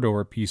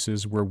 corridor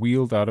pieces were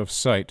wheeled out of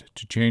sight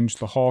to change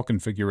the hall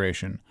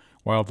configuration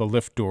while the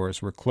lift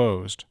doors were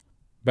closed.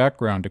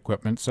 Background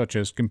equipment such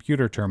as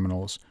computer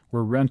terminals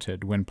were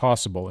rented when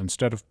possible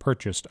instead of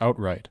purchased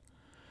outright.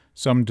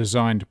 Some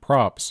designed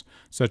props,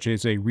 such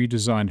as a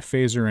redesigned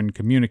phaser and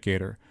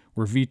communicator,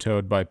 were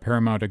vetoed by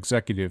Paramount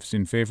executives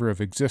in favor of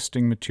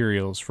existing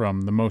materials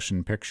from the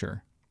motion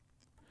picture.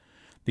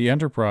 The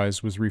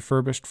Enterprise was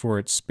refurbished for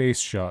its space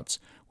shots,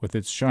 with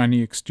its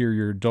shiny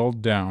exterior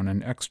dulled down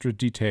and extra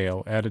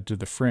detail added to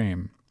the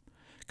frame.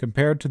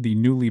 Compared to the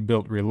newly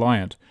built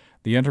Reliant,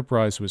 the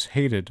Enterprise was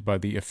hated by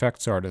the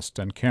effects artists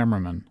and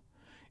cameramen.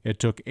 It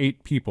took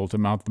 8 people to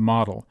mount the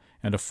model,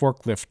 and a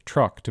forklift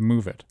truck to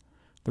move it.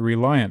 The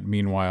Reliant,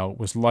 meanwhile,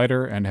 was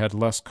lighter and had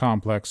less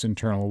complex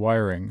internal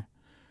wiring.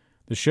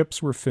 The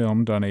ships were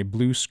filmed on a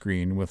blue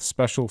screen with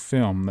special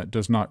film that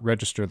does not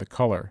register the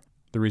color.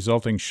 The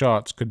resulting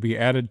shots could be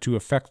added to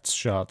effects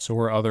shots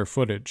or other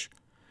footage.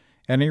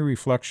 Any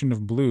reflection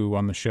of blue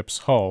on the ship's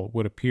hull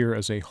would appear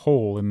as a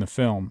hole in the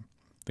film.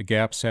 The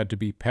gaps had to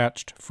be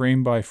patched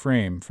frame by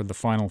frame for the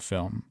final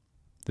film.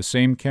 The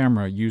same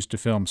camera used to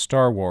film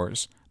Star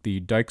Wars,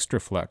 the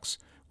Dijkstraflex,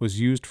 was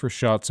used for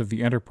shots of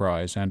the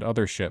Enterprise and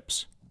other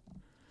ships.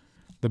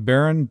 The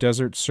barren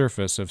desert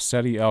surface of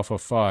SETI Alpha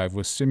 5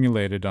 was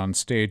simulated on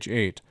Stage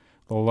 8,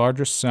 the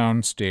largest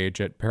sound stage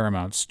at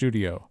Paramount's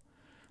studio.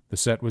 The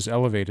set was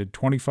elevated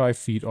 25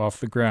 feet off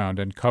the ground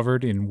and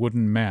covered in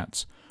wooden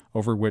mats,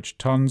 over which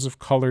tons of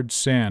colored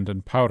sand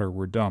and powder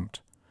were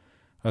dumped.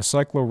 A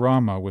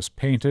cyclorama was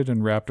painted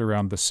and wrapped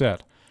around the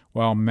set,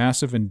 while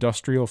massive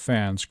industrial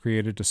fans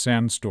created a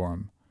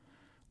sandstorm.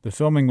 The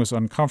filming was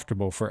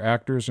uncomfortable for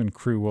actors and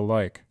crew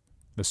alike.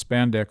 The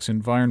spandex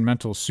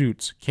environmental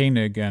suits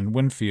Koenig and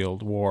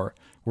Winfield wore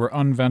were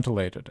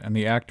unventilated, and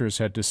the actors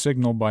had to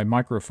signal by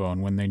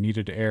microphone when they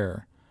needed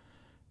air.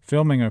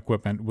 Filming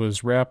equipment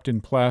was wrapped in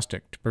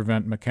plastic to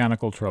prevent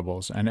mechanical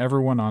troubles, and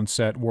everyone on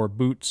set wore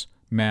boots,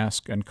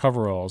 mask, and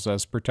coveralls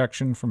as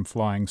protection from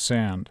flying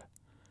sand.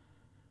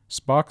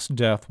 Spock's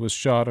death was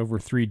shot over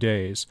 3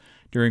 days,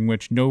 during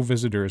which no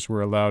visitors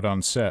were allowed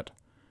on set.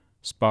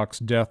 Spock's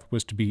death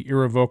was to be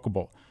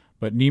irrevocable,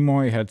 but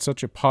Nimoy had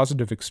such a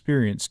positive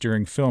experience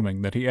during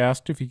filming that he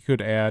asked if he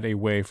could add a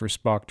way for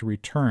Spock to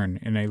return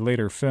in a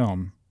later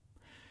film.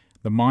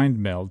 The mind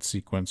meld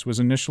sequence was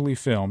initially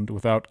filmed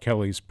without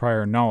Kelly's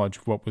prior knowledge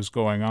of what was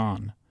going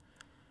on.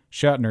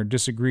 Shatner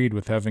disagreed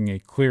with having a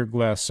clear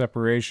glass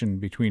separation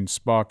between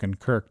Spock and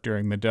Kirk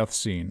during the death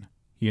scene.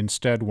 He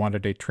instead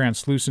wanted a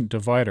translucent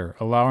divider,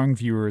 allowing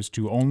viewers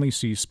to only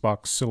see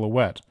Spock's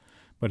silhouette,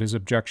 but his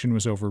objection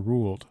was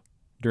overruled.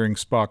 During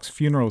Spock's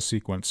funeral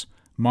sequence,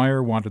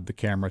 Meyer wanted the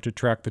camera to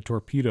track the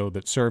torpedo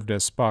that served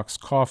as Spock's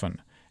coffin,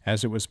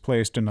 as it was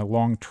placed in a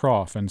long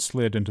trough and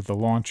slid into the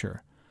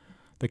launcher.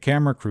 The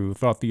camera crew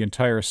thought the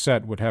entire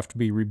set would have to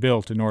be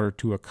rebuilt in order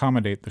to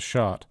accommodate the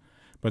shot,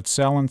 but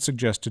Sallin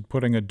suggested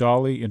putting a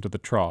dolly into the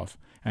trough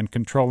and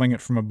controlling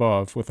it from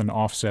above with an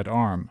offset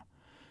arm.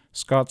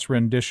 Scott's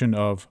rendition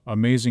of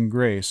Amazing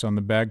Grace on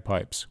the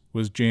bagpipes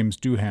was James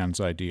Doohan's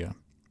idea.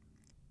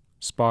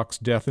 Spock's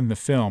death in the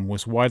film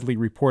was widely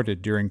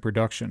reported during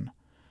production.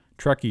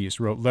 Trekkies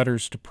wrote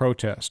letters to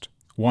protest.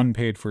 One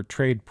paid for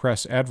trade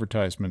press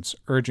advertisements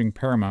urging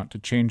Paramount to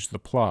change the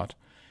plot,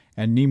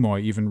 and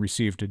Nimoy even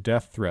received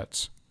death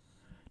threats.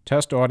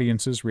 Test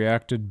audiences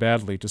reacted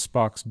badly to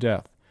Spock's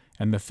death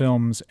and the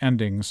film's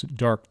ending's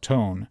dark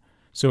tone,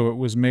 so it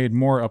was made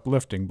more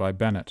uplifting by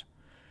Bennett.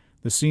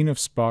 The scene of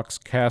Spock's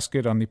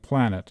casket on the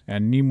planet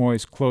and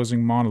Nimoy's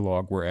closing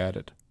monologue were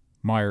added.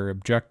 Meyer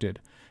objected,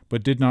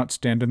 but did not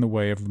stand in the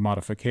way of the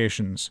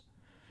modifications.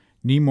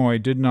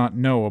 Nimoy did not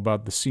know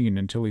about the scene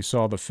until he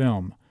saw the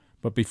film,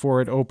 but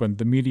before it opened,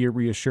 the media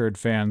reassured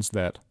fans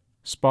that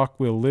Spock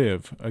will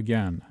live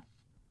again.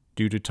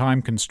 Due to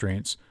time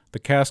constraints, the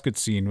casket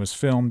scene was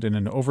filmed in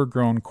an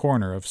overgrown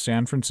corner of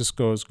San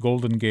Francisco's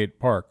Golden Gate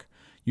Park,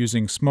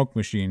 using smoke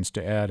machines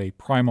to add a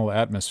primal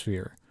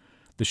atmosphere.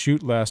 The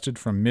shoot lasted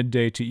from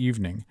midday to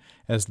evening,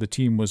 as the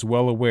team was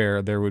well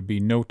aware there would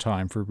be no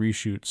time for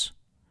reshoots.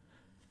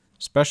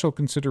 Special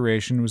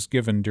consideration was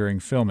given during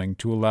filming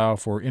to allow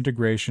for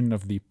integration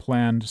of the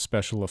planned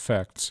special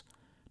effects.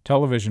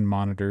 Television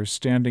monitors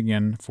standing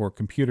in for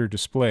computer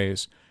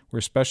displays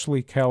were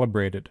specially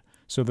calibrated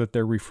so that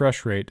their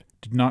refresh rate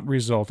did not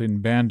result in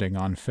banding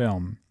on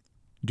film.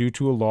 Due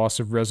to a loss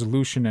of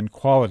resolution and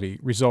quality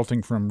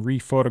resulting from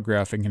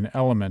rephotographing an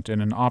element in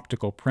an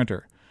optical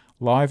printer,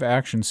 live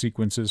action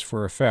sequences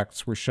for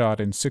effects were shot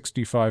in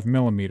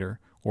 65mm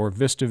or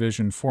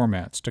VistaVision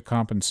formats to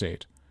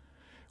compensate.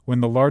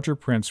 When the larger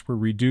prints were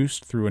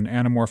reduced through an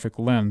anamorphic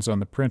lens on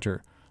the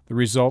printer, the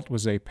result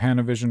was a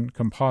Panavision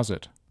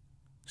composite.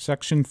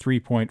 Section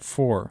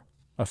 3.4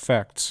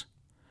 Effects.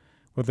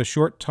 With a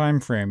short time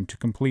frame to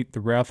complete the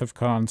Wrath of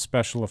Khan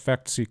special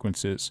effects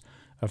sequences,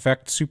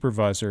 effect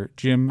supervisor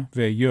Jim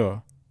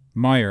Veilleux,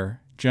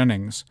 Meyer,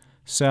 Jennings,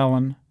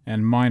 Sallin,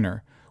 and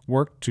Miner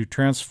worked to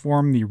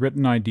transform the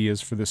written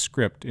ideas for the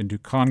script into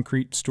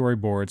concrete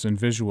storyboards and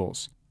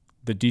visuals.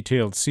 The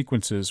detailed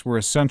sequences were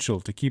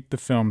essential to keep the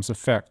film's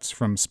effects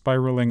from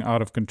spiraling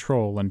out of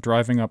control and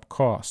driving up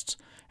costs,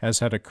 as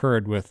had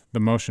occurred with the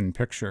motion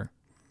picture.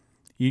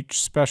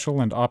 Each special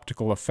and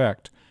optical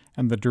effect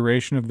and the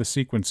duration of the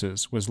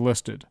sequences was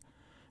listed.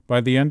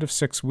 By the end of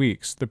 6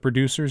 weeks, the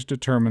producers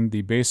determined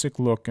the basic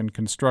look and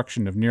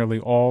construction of nearly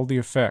all the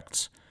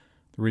effects.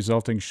 The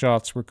resulting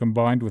shots were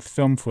combined with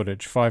film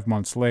footage 5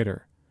 months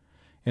later.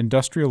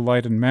 Industrial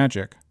Light and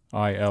Magic,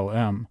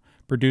 ILM,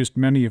 produced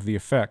many of the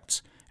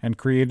effects and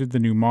created the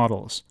new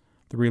models.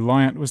 The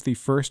Reliant was the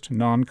first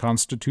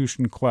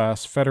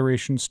non-Constitution-class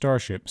Federation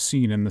starship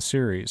seen in the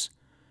series.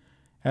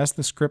 As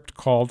the script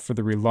called for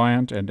the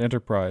Reliant and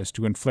Enterprise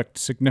to inflict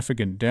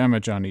significant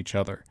damage on each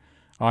other,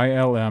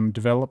 ILM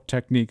developed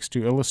techniques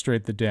to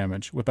illustrate the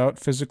damage without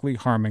physically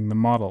harming the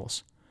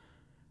models.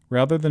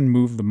 Rather than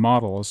move the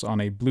models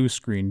on a blue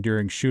screen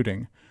during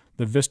shooting,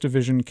 the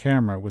VistaVision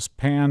camera was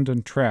panned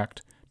and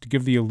tracked to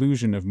give the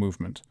illusion of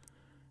movement.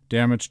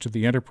 Damage to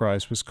the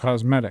Enterprise was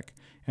cosmetic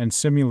and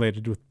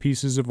simulated with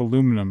pieces of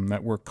aluminum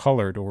that were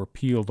colored or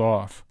peeled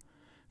off.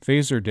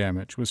 Phaser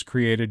damage was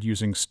created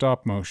using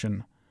stop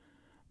motion.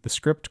 The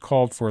script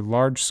called for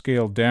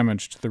large-scale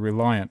damage to the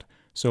Reliant,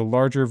 so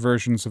larger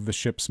versions of the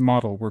ship's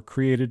model were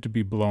created to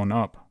be blown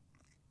up.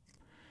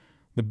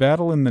 The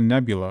battle in the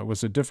nebula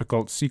was a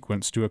difficult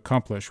sequence to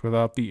accomplish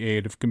without the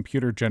aid of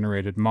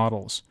computer-generated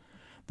models.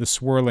 The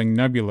swirling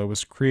nebula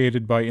was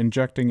created by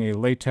injecting a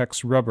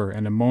latex rubber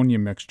and ammonia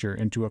mixture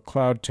into a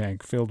cloud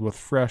tank filled with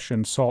fresh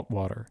and salt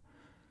water.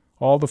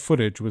 All the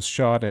footage was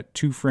shot at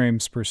 2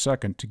 frames per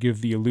second to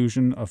give the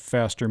illusion of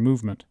faster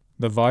movement.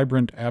 The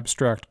vibrant,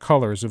 abstract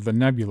colors of the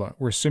nebula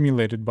were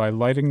simulated by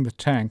lighting the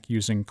tank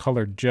using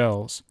colored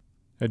gels.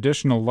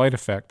 Additional light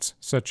effects,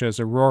 such as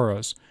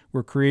auroras,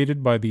 were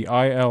created by the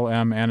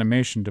ILM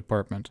animation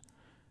department.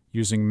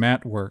 Using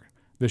matte work,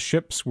 the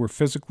ships were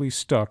physically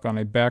stuck on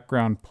a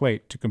background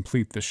plate to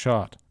complete the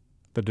shot.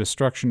 The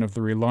destruction of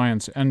the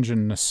Reliance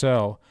engine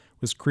nacelle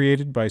was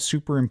created by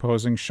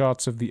superimposing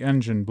shots of the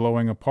engine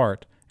blowing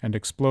apart and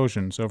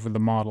explosions over the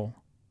model.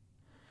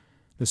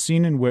 The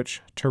scene in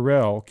which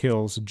Tyrell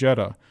kills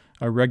Jeddah,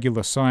 a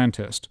Regula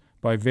scientist,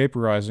 by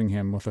vaporizing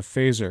him with a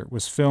phaser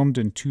was filmed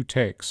in 2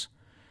 takes.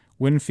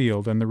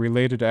 Winfield and the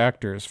related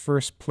actors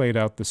first played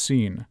out the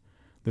scene.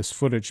 This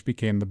footage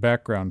became the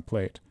background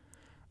plate.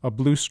 A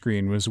blue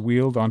screen was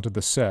wheeled onto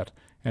the set,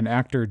 and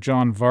actor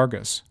John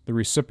Vargas, the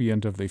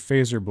recipient of the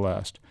phaser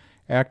blast,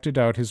 acted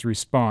out his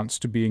response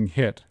to being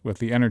hit with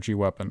the energy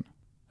weapon.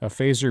 A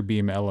phaser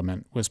beam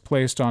element was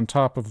placed on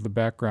top of the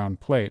background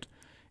plate,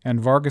 and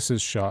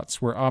Vargas's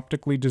shots were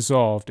optically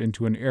dissolved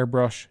into an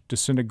airbrush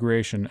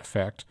disintegration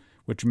effect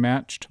which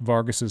matched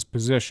Vargas's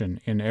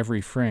position in every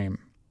frame.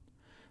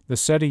 The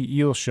SETI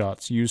eel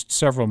shots used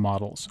several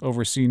models,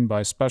 overseen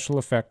by special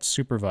effects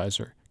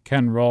supervisor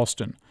Ken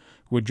Ralston,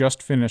 who had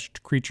just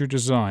finished creature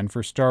design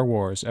for Star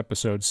Wars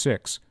Episode VI,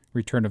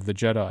 Return of the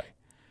Jedi.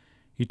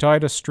 He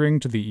tied a string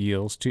to the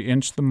eels to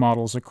inch the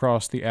models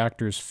across the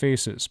actors'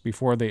 faces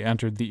before they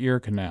entered the ear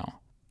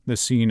canal. The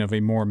scene of a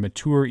more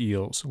mature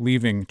eels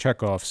leaving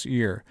Chekhov's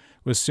ear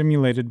was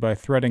simulated by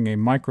threading a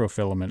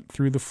microfilament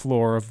through the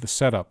floor of the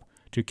setup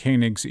to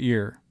Koenig's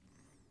ear.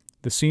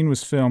 The scene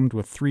was filmed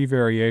with 3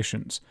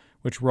 variations,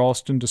 which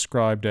Ralston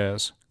described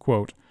as,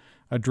 quote,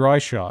 a dry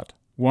shot,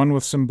 one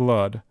with some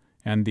blood,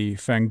 and the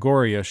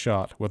Fangoria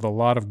shot with a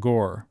lot of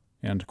gore,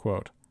 end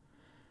quote.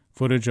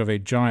 Footage of a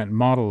giant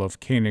model of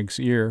Koenig's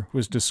ear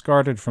was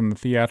discarded from the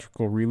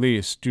theatrical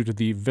release due to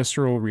the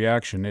visceral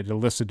reaction it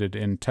elicited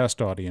in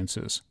test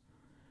audiences.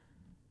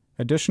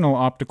 Additional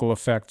optical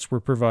effects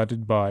were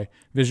provided by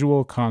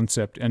Visual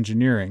Concept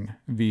Engineering,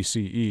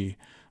 VCE,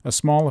 a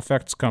small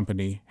effects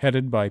company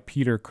headed by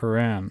Peter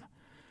Curran.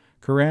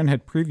 Curran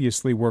had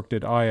previously worked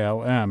at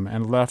ILM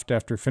and left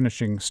after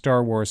finishing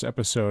Star Wars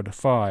Episode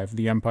V,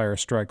 The Empire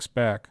Strikes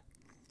Back.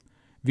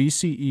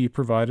 VCE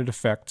provided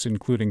effects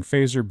including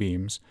phaser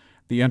beams,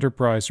 the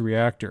Enterprise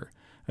reactor,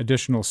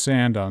 additional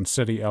sand on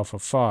SETI Alpha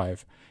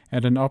 5,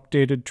 and an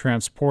updated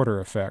transporter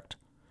effect.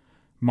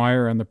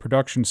 Meyer and the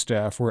production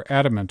staff were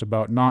adamant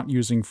about not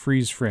using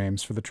freeze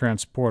frames for the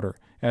transporter,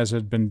 as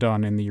had been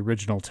done in the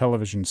original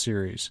television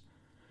series.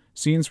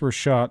 Scenes were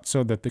shot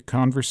so that the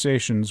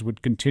conversations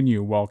would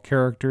continue while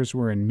characters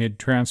were in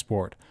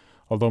mid-transport,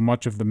 although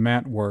much of the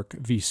matte work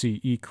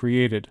VCE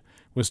created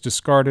was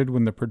discarded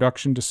when the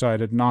production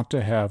decided not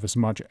to have as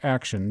much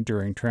action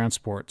during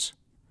transports.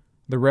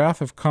 The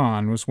Wrath of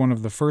Khan was one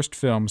of the first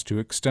films to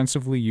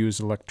extensively use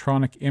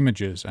electronic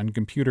images and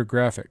computer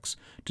graphics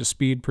to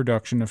speed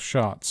production of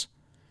shots.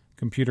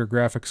 Computer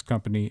graphics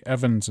company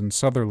Evans and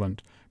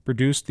Sutherland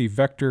produced the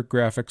vector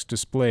graphics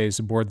displays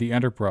aboard the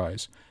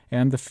Enterprise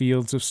and the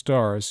fields of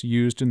stars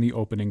used in the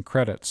opening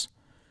credits.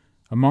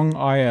 Among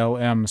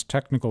ILM's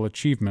technical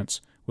achievements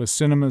was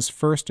cinema's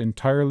first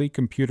entirely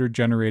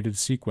computer-generated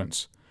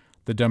sequence,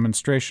 the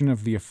demonstration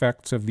of the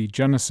effects of the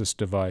Genesis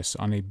device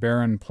on a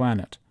barren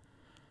planet.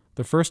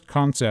 The first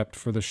concept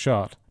for the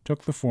shot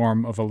took the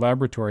form of a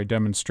laboratory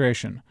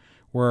demonstration,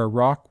 where a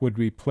rock would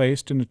be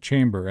placed in a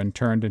chamber and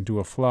turned into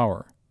a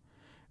flower.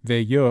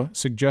 Veilleux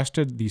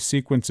suggested the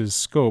sequence's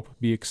scope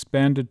be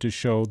expanded to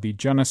show the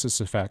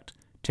Genesis effect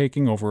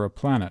taking over a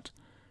planet.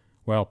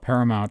 While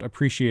Paramount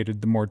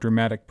appreciated the more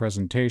dramatic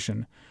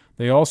presentation,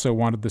 they also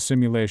wanted the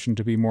simulation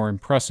to be more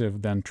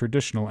impressive than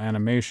traditional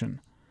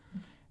animation.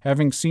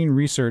 Having seen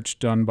research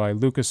done by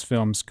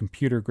Lucasfilm's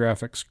computer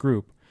graphics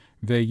group,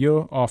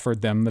 Veilleux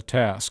offered them the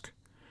task.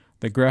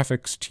 The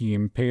graphics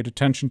team paid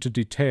attention to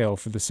detail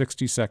for the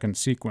 60-second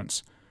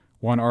sequence.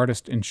 One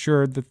artist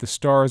ensured that the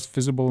stars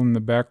visible in the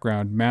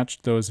background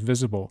matched those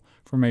visible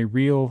from a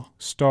real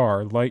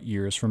star light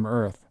years from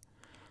Earth.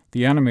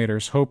 The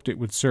animators hoped it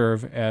would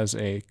serve as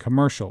a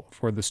commercial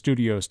for the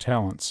studio's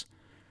talents.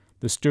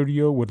 The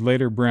studio would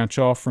later branch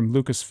off from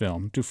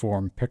Lucasfilm to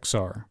form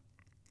Pixar.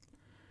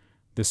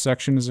 This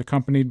section is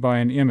accompanied by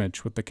an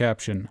image with the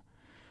caption,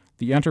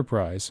 "The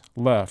Enterprise,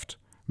 left,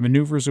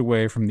 maneuvers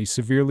away from the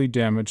severely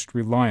damaged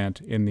Reliant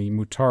in the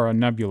Mutara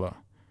Nebula.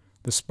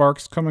 The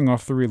sparks coming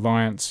off the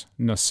Reliant's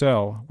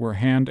nacelle were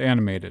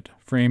hand-animated,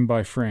 frame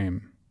by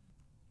frame."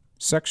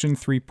 Section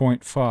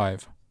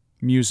 3.5,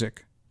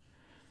 Music.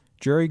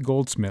 Jerry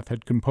Goldsmith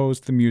had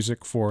composed the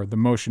music for the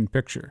motion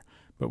picture,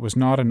 but was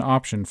not an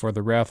option for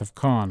The Wrath of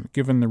Khan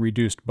given the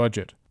reduced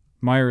budget.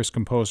 Meyer's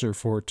composer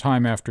for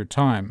Time After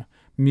Time,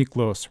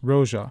 Miklos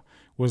Rozsa,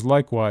 was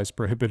likewise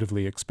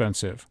prohibitively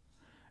expensive.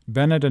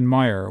 Bennett and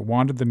Meyer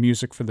wanted the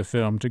music for the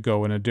film to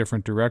go in a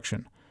different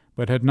direction,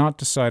 but had not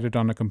decided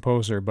on a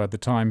composer by the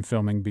time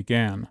filming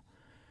began.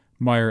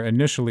 Meyer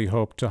initially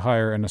hoped to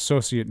hire an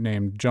associate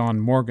named John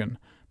Morgan,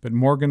 but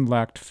Morgan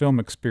lacked film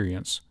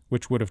experience,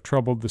 which would have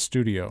troubled the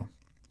studio.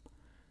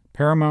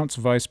 Paramount's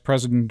vice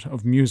president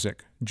of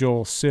music,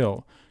 Joel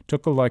Sill,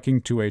 took a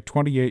liking to a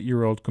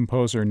 28-year-old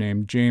composer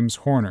named James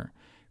Horner,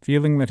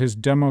 feeling that his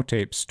demo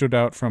tapes stood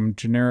out from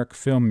generic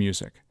film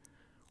music.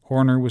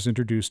 Horner was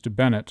introduced to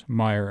Bennett,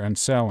 Meyer, and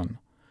Salin.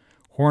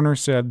 Horner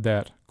said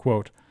that,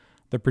 quote,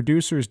 "The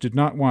producers did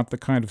not want the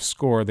kind of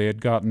score they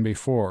had gotten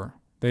before.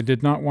 They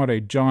did not want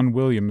a John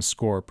Williams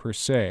score per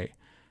se.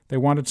 They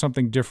wanted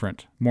something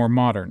different, more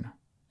modern."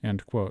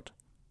 End quote.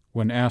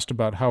 When asked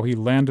about how he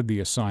landed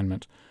the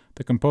assignment,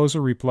 the composer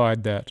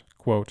replied that,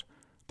 quote,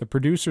 "The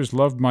producers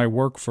loved my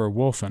work for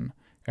Wolfen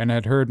and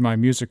had heard my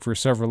music for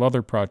several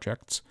other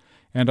projects,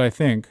 and I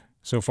think,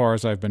 so far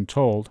as I've been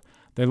told,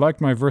 they liked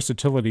my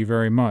versatility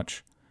very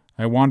much.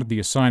 I wanted the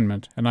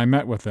assignment, and I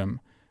met with them.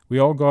 We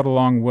all got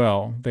along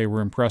well, they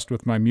were impressed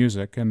with my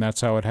music, and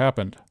that's how it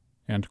happened."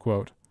 End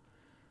quote.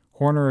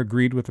 Horner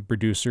agreed with the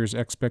producer's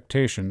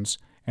expectations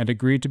and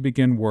agreed to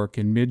begin work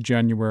in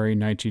mid-January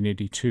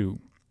 1982.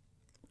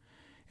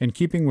 In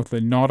keeping with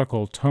the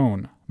nautical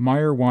tone,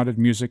 Meyer wanted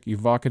music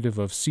evocative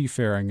of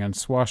seafaring and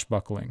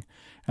swashbuckling,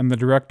 and the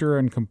director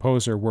and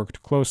composer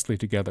worked closely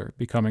together,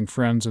 becoming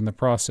friends in the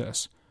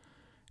process.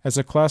 As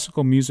a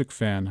classical music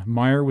fan,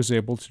 Meyer was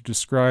able to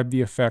describe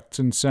the effects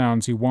and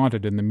sounds he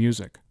wanted in the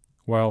music,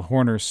 while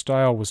Horner's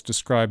style was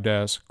described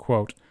as,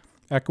 quote,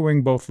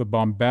 echoing both the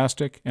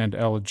bombastic and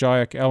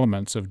elegiac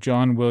elements of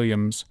John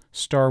Williams'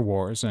 Star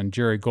Wars and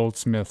Jerry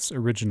Goldsmith's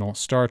original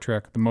Star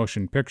Trek the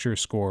Motion Picture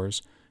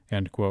scores,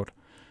 end quote.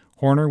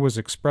 Horner was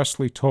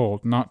expressly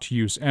told not to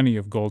use any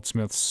of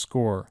Goldsmith's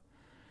score.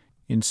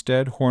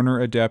 Instead,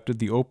 Horner adapted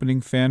the opening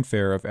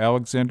fanfare of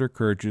Alexander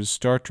Courage's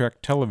Star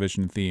Trek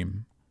television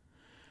theme.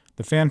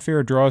 "The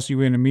fanfare draws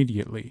you in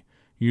immediately.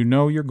 You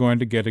know you're going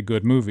to get a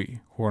good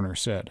movie," Horner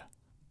said.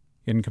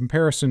 In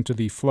comparison to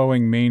the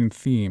flowing main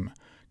theme,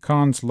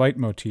 Kahn's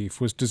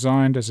leitmotif was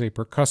designed as a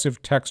percussive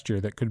texture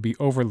that could be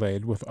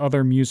overlaid with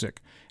other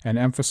music and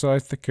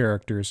emphasized the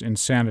character's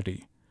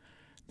insanity.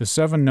 The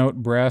 7-note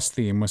brass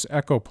theme was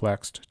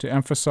echoplexed to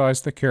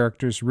emphasize the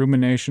character's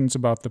ruminations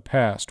about the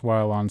past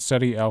while on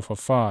SETI Alpha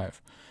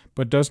 5,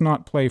 but does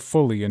not play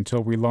fully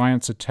until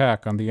Reliant's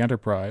attack on the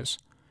Enterprise.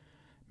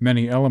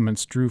 Many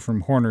elements drew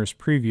from Horner's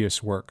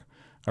previous work.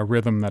 A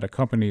rhythm that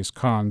accompanies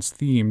Kahn's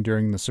theme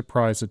during the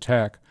surprise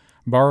attack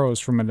borrows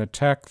from an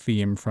attack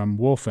theme from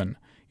Wolfen,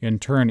 in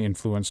turn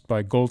influenced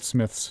by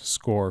Goldsmith's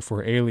score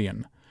for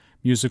Alien.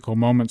 Musical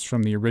moments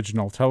from the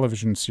original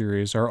television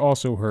series are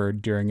also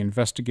heard during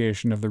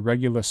investigation of the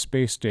Regulus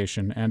space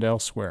station and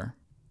elsewhere.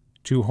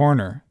 To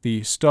Horner,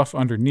 the stuff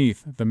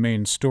underneath the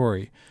main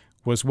story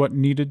was what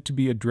needed to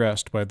be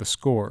addressed by the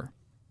score.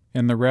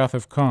 In The Wrath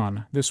of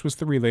Khan, this was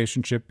the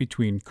relationship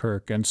between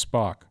Kirk and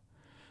Spock.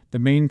 The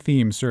main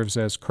theme serves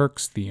as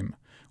Kirk's theme,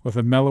 with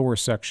a mellower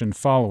section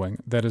following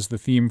that is the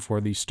theme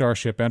for the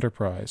Starship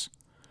Enterprise.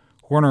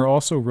 Horner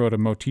also wrote a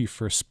motif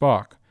for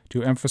Spock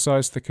to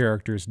emphasize the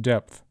character's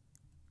depth.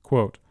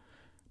 Quote,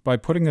 "By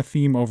putting a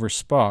theme over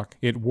Spock,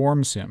 it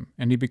warms him,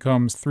 and he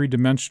becomes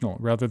three-dimensional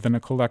rather than a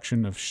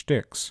collection of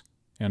shticks."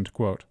 End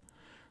quote.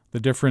 The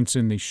difference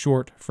in the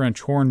short French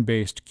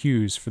horn-based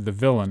cues for the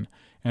villain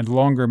and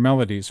longer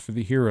melodies for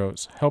the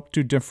heroes helped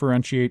to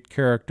differentiate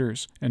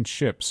characters and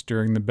ships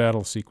during the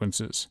battle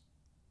sequences.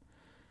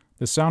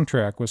 The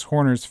soundtrack was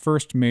Horner's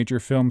first major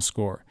film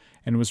score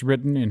and was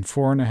written in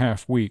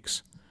 4.5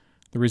 weeks.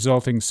 The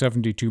resulting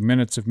 72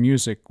 minutes of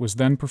music was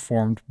then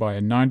performed by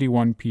a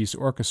 91-piece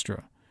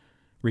orchestra.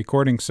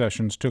 Recording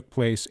sessions took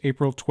place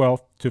April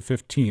 12th to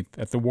 15th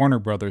at the Warner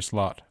Brothers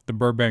lot, the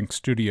Burbank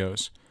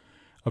Studios.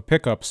 A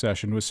pickup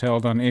session was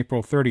held on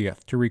April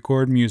 30th to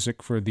record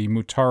music for the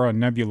Mutara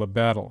Nebula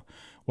battle,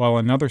 while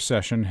another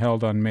session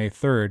held on May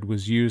 3rd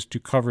was used to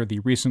cover the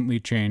recently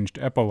changed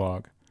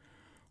epilogue.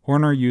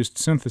 Horner used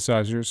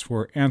synthesizers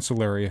for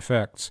ancillary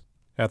effects.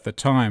 At the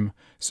time,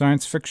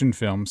 science fiction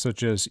films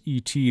such as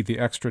E.T. the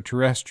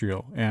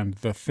Extraterrestrial and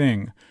The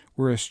Thing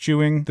were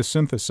eschewing the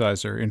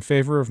synthesizer in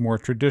favor of more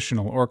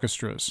traditional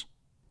orchestras.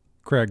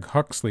 Craig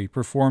Huxley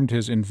performed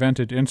his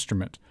invented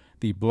instrument,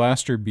 the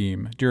blaster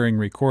beam, during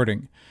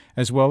recording,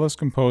 as well as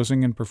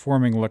composing and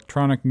performing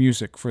electronic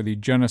music for the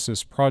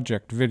Genesis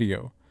Project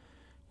video.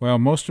 While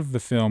most of the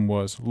film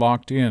was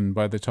locked in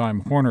by the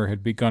time Horner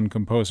had begun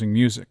composing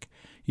music,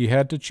 he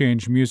had to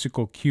change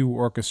musical cue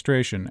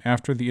orchestration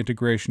after the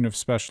integration of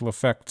special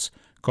effects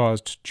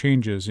caused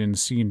changes in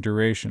scene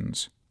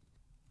durations.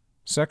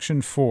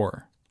 Section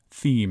 4.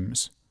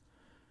 Themes.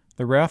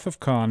 The Wrath of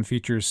Khan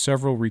features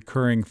several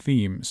recurring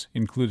themes,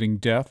 including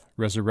death,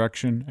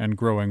 resurrection, and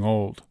growing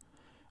old.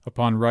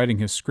 Upon writing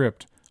his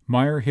script,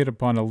 Meyer hit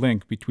upon a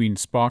link between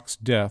Spock's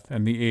death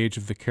and the age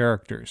of the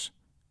characters.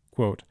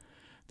 Quote,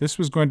 "This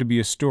was going to be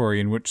a story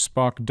in which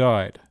Spock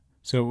died.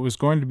 so it was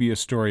going to be a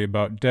story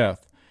about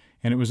death,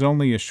 and it was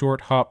only a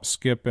short hop,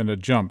 skip, and a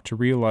jump to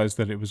realize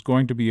that it was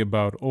going to be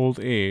about old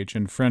age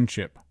and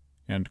friendship,"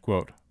 end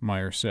quote,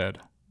 Meyer said.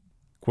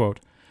 Quote,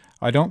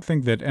 "I don't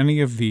think that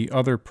any of the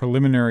other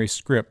preliminary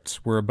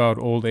scripts were about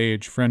old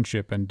age,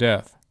 friendship, and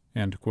death,"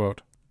 end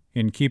quote.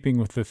 In keeping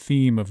with the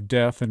theme of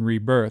death and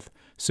rebirth,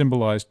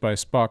 symbolized by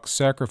Spock's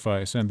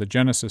sacrifice and the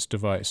Genesis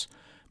device,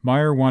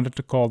 Meyer wanted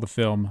to call the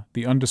film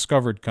The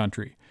Undiscovered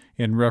Country,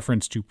 in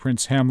reference to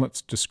Prince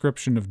Hamlet's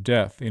description of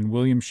death in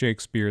William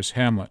Shakespeare's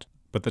Hamlet,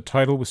 but the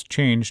title was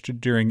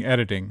changed during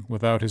editing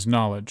without his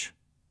knowledge.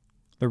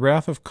 The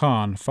Wrath of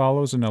Khan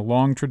follows in a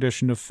long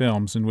tradition of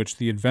films in which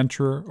the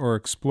adventurer or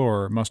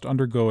explorer must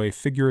undergo a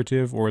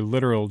figurative or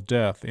literal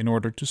death in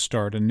order to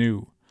start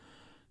anew.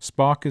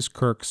 Spock is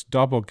Kirk's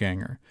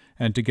doppelganger,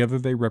 and together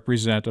they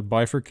represent a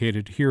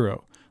bifurcated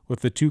hero, with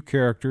the two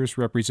characters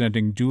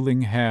representing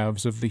dueling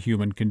halves of the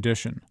human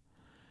condition.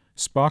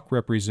 Spock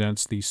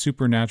represents the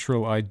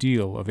supernatural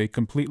ideal of a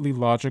completely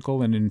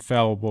logical and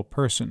infallible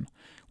person,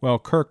 while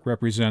Kirk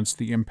represents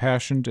the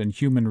impassioned and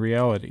human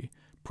reality,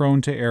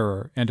 prone to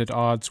error and at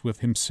odds with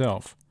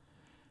himself.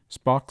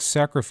 Spock's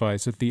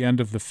sacrifice at the end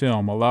of the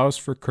film allows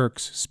for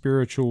Kirk's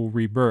spiritual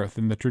rebirth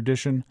in the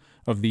tradition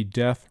of the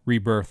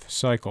death-rebirth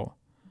cycle.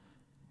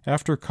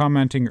 After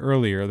commenting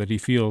earlier that he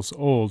feels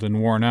old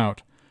and worn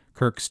out,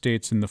 Kirk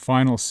states in the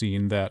final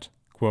scene that,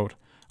 quote,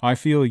 "I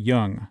feel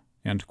young,"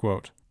 end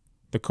quote.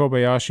 The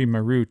Kobayashi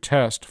Maru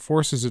test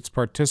forces its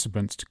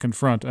participants to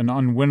confront an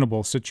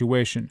unwinnable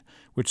situation,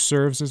 which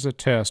serves as a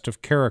test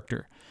of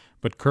character,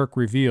 but Kirk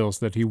reveals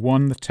that he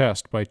won the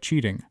test by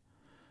cheating.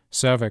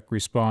 Savick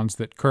responds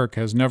that Kirk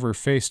has never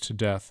faced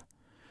death.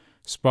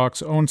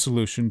 Spock's own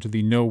solution to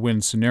the no-win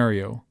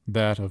scenario,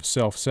 that of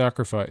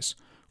self-sacrifice,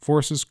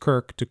 forces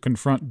Kirk to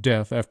confront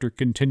death after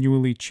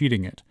continually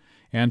cheating it,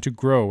 and to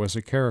grow as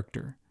a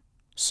character.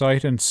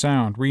 Sight and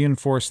sound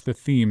reinforce the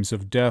themes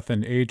of death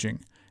and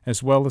aging,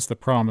 as well as the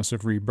promise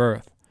of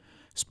rebirth.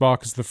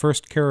 Spock is the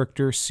first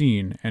character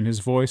seen, and his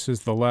voice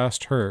is the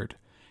last heard,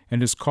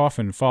 and his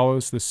coffin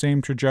follows the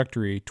same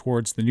trajectory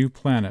towards the new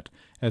planet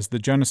as the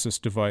Genesis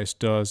device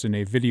does in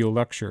a video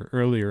lecture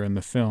earlier in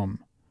the film.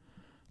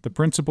 The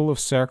principle of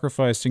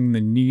sacrificing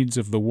the needs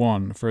of the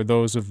one for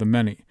those of the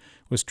many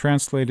was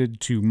translated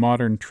to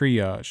modern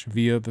triage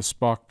via the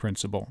Spock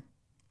principle.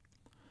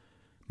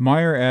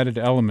 Meyer added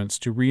elements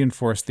to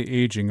reinforce the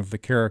aging of the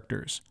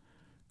characters.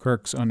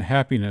 Kirk's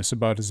unhappiness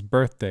about his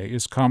birthday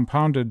is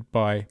compounded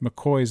by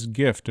McCoy's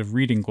gift of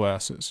reading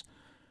glasses.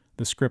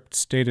 The script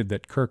stated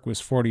that Kirk was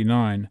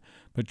 49,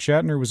 but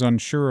Shatner was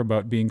unsure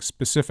about being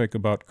specific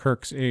about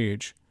Kirk's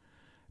age.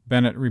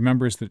 Bennett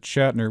remembers that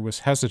Shatner was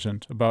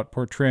hesitant about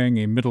portraying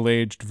a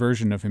middle-aged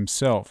version of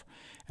himself,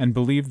 and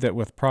believed that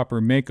with proper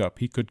makeup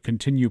he could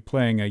continue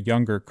playing a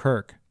younger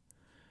Kirk.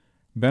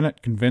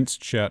 Bennett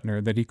convinced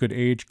Shatner that he could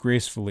age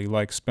gracefully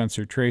like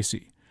Spencer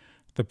Tracy.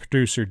 The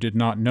producer did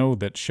not know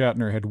that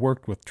Shatner had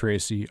worked with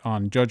Tracy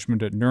on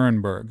Judgment at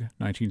Nuremberg,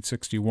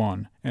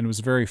 1961, and was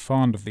very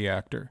fond of the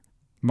actor.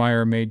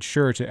 Meyer made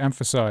sure to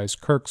emphasize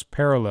Kirk's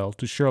parallel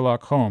to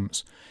Sherlock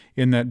Holmes,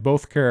 in that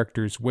both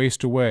characters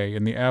waste away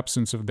in the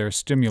absence of their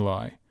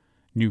stimuli,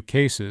 new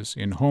cases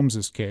in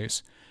Holmes's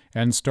case,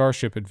 and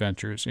starship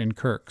adventures in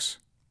Kirk's.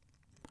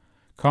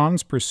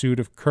 Khan's pursuit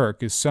of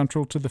Kirk is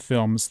central to the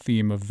film's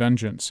theme of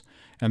vengeance,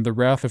 and The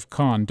Wrath of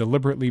Khan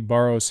deliberately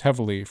borrows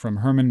heavily from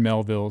Herman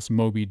Melville's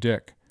Moby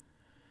Dick.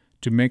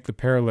 To make the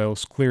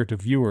parallels clear to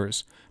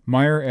viewers,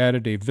 Meyer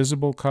added a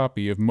visible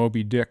copy of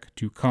Moby Dick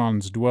to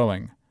Khan's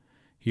dwelling.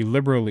 He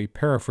liberally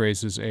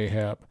paraphrases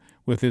Ahab,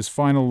 with his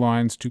final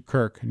lines to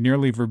Kirk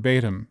nearly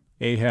verbatim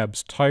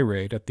Ahab's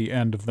tirade at the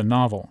end of the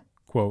novel,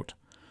 quote,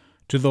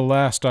 "To the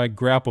last I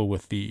grapple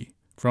with thee,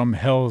 from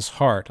hell's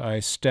heart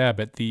I stab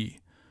at thee.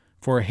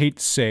 For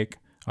hate's sake,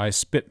 I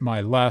spit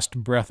my last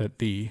breath at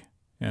thee,"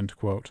 end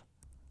quote.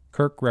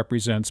 Kirk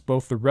represents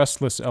both the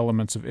restless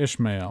elements of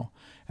Ishmael,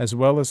 as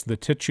well as the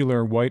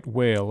titular white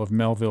whale of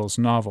Melville's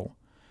novel.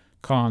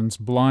 Khan's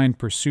blind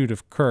pursuit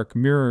of Kirk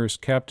mirrors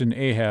Captain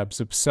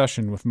Ahab's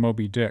obsession with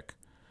Moby Dick.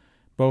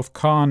 Both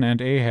Khan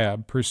and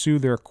Ahab pursue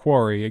their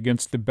quarry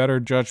against the better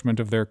judgment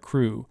of their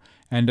crew,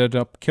 and end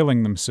up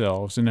killing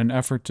themselves in an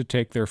effort to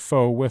take their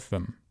foe with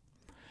them.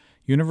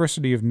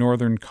 University of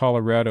Northern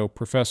Colorado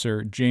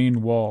professor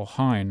Jane Wall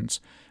Hines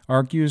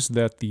argues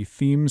that the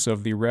themes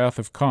of The Wrath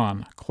of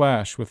Khan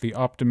clash with the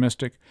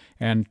optimistic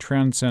and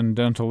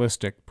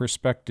transcendentalistic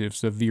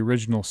perspectives of the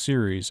original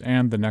series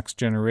and The Next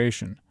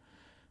Generation.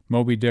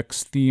 Moby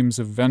Dick's themes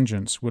of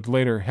vengeance would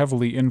later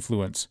heavily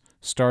influence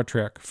Star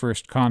Trek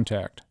First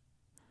Contact.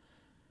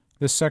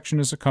 This section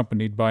is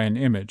accompanied by an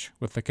image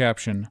with the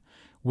caption,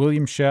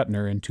 "William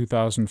Shatner in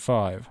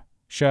 2005.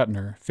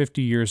 Shatner,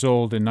 50 years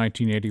old in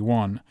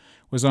 1981,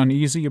 was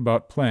uneasy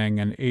about playing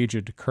an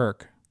aged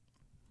Kirk."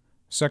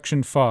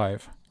 Section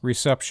 5.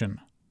 Reception.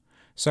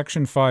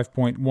 Section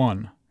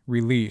 5.1.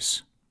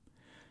 Release.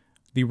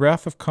 The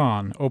Wrath of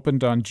Khan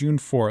opened on June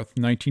 4,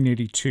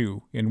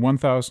 1982, in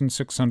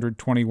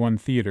 1,621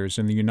 theaters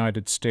in the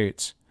United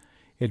States.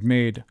 It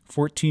made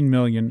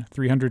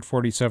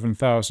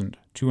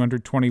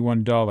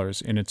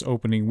 $14,347,221 in its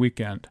opening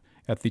weekend,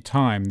 at the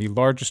time the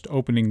largest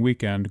opening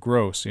weekend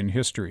gross in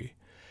history.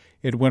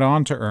 It went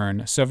on to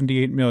earn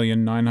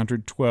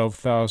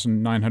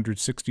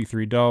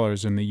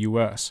 $78,912,963 in the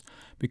U.S.,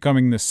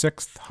 becoming the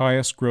sixth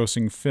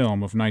highest-grossing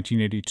film of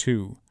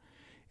 1982.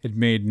 It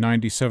made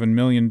 $97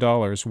 million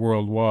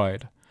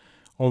worldwide.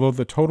 Although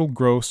the total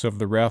gross of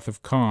The Wrath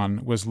of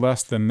Khan was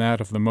less than that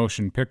of the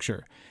motion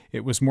picture,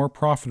 it was more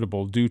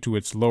profitable due to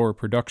its lower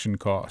production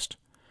cost.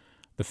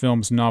 The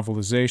film's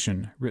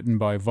novelization, written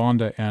by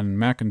Vonda N.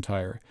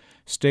 McIntyre,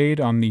 stayed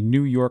on the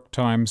New York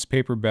Times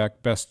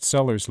paperback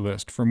bestsellers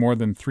list for more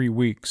than 3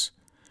 weeks.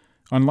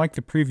 Unlike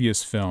the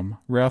previous film,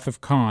 Wrath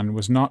of Khan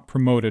was not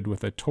promoted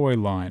with a toy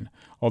line,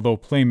 although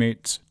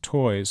Playmates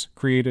Toys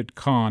created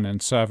Khan and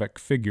Savik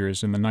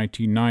figures in the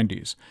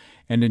 1990s,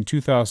 and in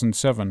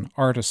 2007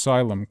 Art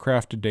Asylum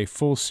crafted a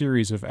full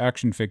series of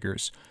action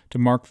figures to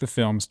mark the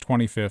film's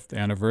 25th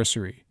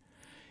anniversary.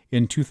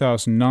 In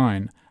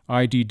 2009,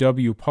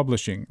 IDW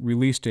Publishing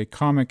released a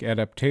comic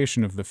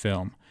adaptation of the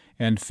film,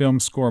 and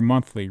Film Score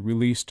Monthly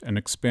released an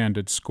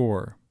expanded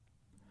score.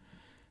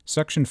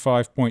 Section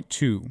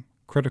 5.2,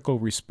 Critical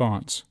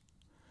Response.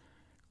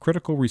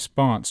 Critical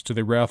response to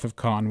The Wrath of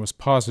Khan was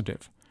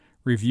positive.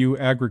 Review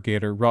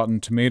aggregator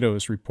Rotten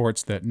Tomatoes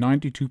reports that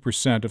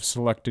 92% of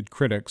selected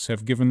critics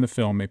have given the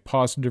film a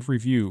positive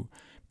review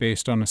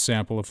based on a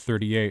sample of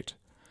 38.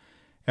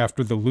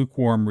 After the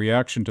lukewarm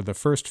reaction to the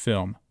first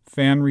film,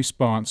 fan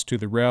response to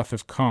The Wrath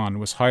of Khan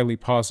was highly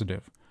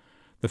positive.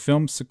 The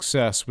film's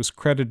success was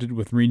credited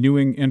with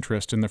renewing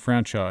interest in the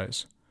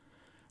franchise.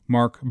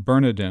 Mark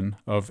Bernardin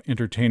of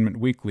Entertainment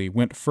Weekly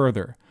went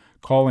further,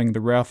 calling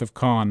The Wrath of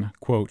Khan,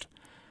 quote,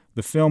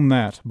 "the film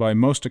that, by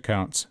most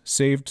accounts,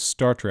 saved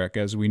Star Trek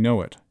as we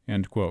know it,"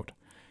 end quote.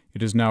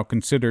 It is now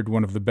considered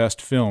one of the best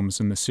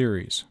films in the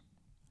series.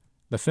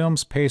 The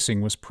film's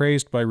pacing was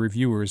praised by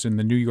reviewers in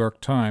the New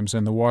York Times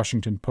and the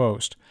Washington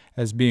Post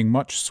as being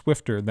much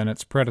swifter than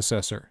its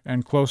predecessor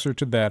and closer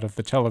to that of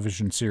the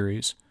television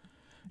series.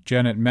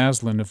 Janet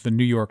Maslin of the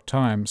New York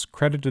Times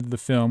credited the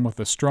film with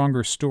a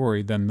stronger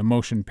story than the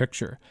motion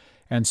picture,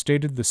 and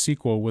stated the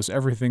sequel was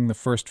everything the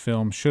first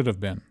film should have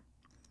been.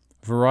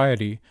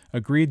 Variety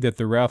agreed that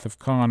The Wrath of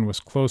Khan was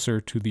closer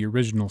to the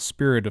original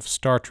spirit of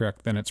Star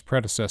Trek than its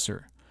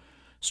predecessor.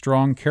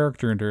 Strong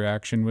character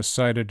interaction was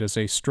cited as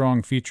a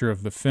strong feature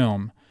of the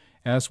film,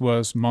 as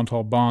was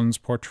Montalban's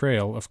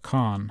portrayal of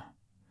Khan.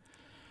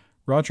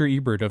 Roger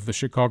Ebert of the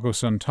Chicago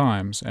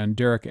Sun-Times and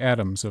Derek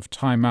Adams of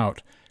Time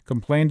Out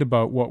complained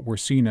about what were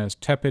seen as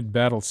tepid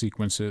battle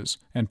sequences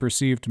and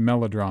perceived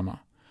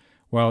melodrama.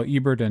 While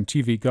Ebert and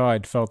TV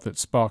Guide felt that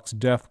Spock's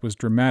death was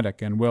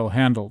dramatic and well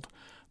handled,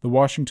 the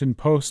Washington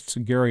Post's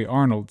Gary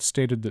Arnold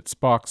stated that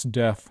Spock's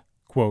death,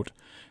 quote,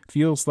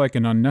 "feels like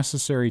an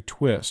unnecessary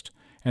twist,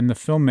 and the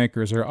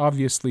filmmakers are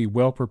obviously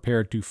well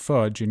prepared to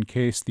fudge in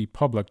case the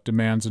public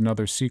demands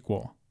another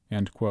sequel,"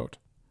 end quote.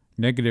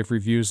 Negative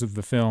reviews of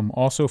the film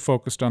also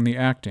focused on the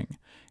acting,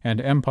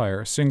 and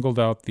Empire singled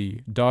out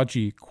the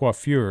dodgy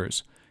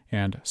coiffures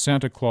and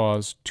Santa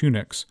Claus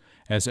tunics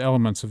as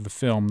elements of the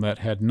film that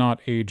had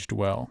not aged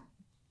well.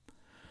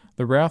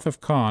 The Wrath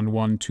of Khan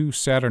won 2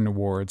 Saturn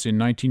Awards in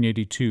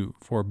 1982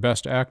 for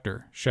Best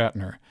Actor,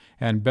 Shatner,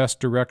 and Best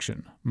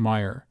Direction,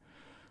 Meyer.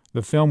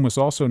 The film was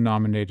also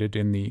nominated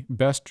in the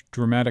Best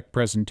Dramatic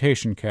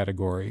Presentation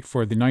category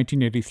for the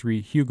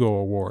 1983 Hugo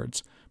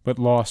Awards, but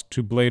lost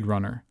to Blade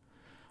Runner.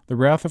 The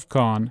Wrath of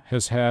Khan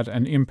has had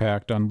an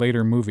impact on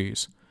later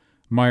movies.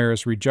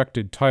 Meyer's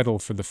rejected title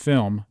for the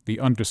film, The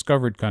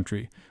Undiscovered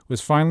Country,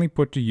 was finally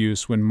put to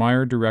use when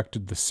Meyer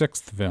directed the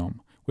 6th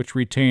film, which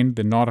retained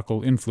the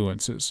nautical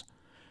influences.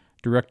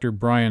 Director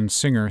Bryan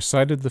Singer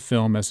cited the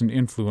film as an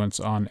influence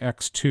on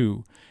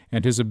X-2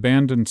 and his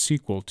abandoned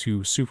sequel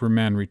to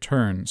Superman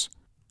Returns.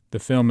 The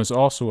film is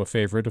also a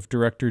favorite of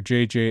director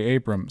J.J.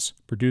 Abrams,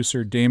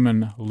 producer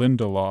Damon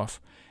Lindelof,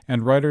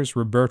 and writers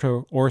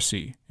Roberto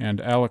Orci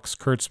and Alex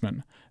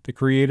Kurtzman, the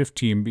creative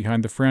team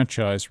behind the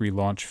franchise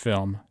relaunch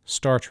film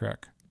Star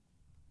Trek.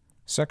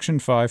 Section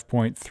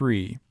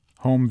 5.3,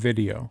 Home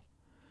Video.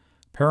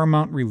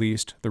 Paramount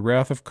released The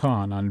Wrath of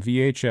Khan on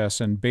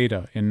VHS and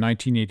Beta in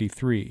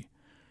 1983.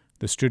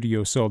 The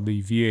studio sold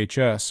the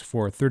VHS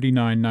for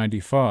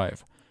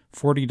 $39.95,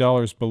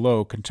 $40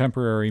 below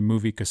contemporary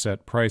movie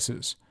cassette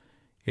prices.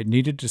 It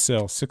needed to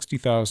sell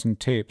 60,000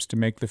 tapes to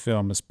make the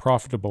film as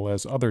profitable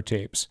as other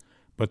tapes,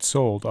 but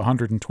sold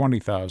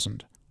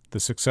 120,000. The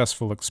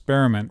successful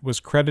experiment was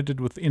credited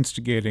with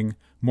instigating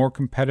more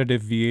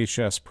competitive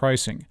VHS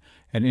pricing,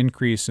 an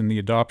increase in the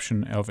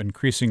adoption of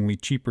increasingly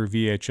cheaper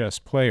VHS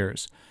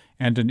players,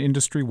 and an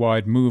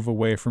industry-wide move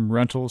away from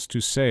rentals to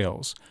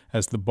sales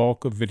as the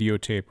bulk of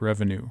videotape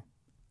revenue.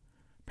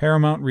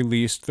 Paramount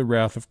released The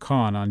Wrath of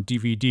Khan on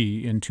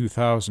DVD in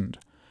 2000.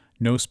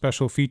 No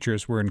special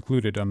features were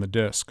included on the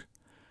disc.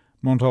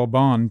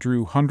 Montalban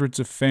drew hundreds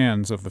of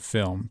fans of the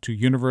film to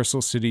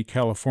Universal City,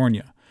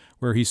 California,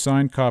 where he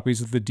signed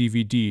copies of the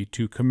DVD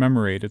to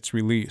commemorate its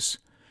release.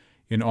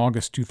 In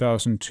August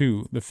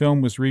 2002, the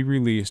film was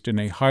re-released in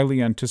a highly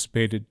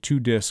anticipated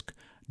 2-disc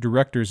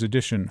Director's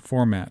Edition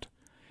format.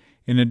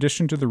 In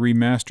addition to the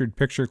remastered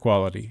picture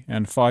quality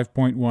and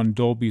 5.1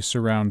 Dolby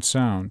surround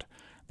sound,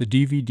 the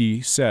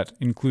DVD set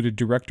included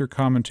director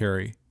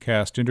commentary,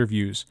 cast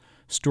interviews,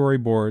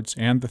 storyboards,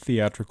 and the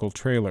theatrical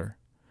trailer.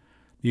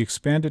 The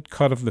expanded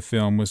cut of the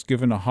film was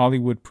given a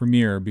Hollywood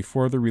premiere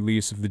before the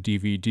release of the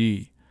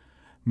DVD.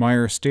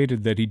 Meyer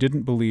stated that he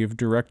didn't believe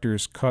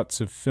directors'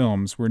 cuts of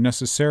films were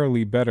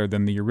necessarily better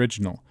than the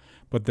original,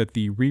 but that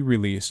the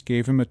re-release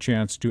gave him a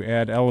chance to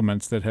add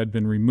elements that had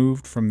been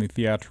removed from the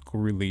theatrical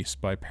release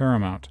by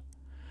Paramount.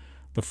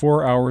 The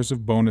 4 hours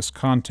of bonus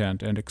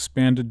content and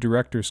expanded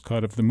director's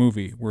cut of the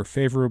movie were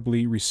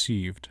favorably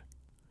received.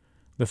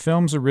 The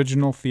film's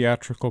original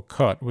theatrical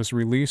cut was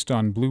released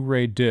on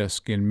Blu-ray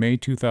disc in May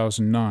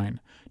 2009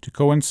 to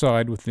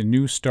coincide with the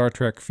new Star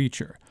Trek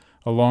feature,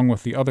 along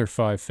with the other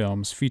 5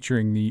 films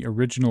featuring the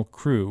original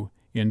crew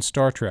in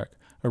Star Trek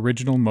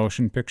Original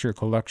Motion Picture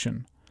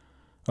Collection.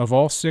 Of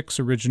all 6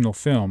 original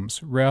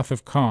films, Wrath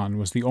of Khan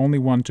was the only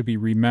one to be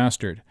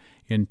remastered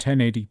in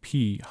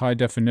 1080p high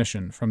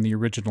definition from the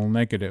original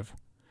negative.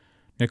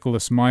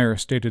 Nicholas Meyer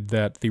stated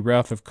that the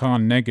Wrath of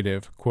Khan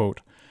negative,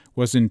 quote,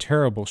 was in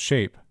terrible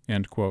shape,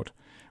 end quote,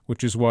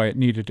 which is why it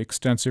needed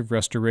extensive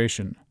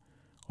restoration.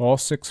 All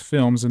 6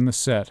 films in the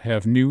set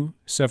have new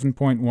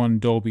 7.1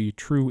 Dolby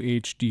True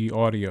HD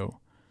audio.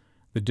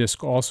 The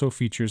disc also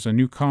features a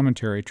new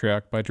commentary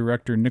track by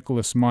director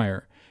Nicholas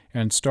Meyer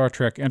and Star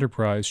Trek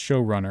Enterprise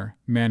showrunner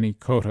Manny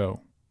Coto.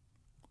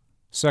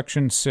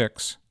 Section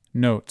 6.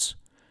 Notes.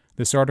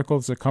 This article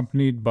is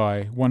accompanied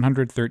by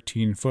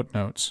 113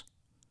 footnotes.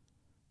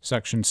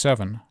 Section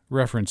 7.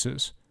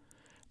 References.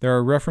 There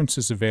are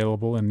references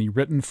available in the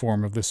written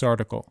form of this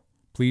article.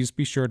 Please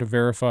be sure to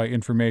verify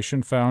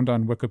information found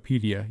on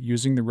Wikipedia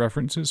using the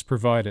references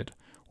provided,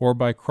 or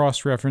by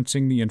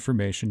cross-referencing the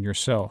information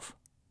yourself.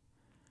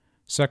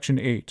 Section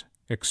 8.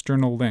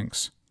 External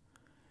links.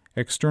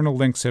 External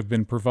links have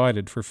been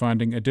provided for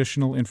finding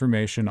additional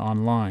information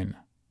online.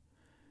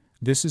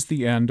 This is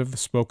the end of the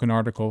spoken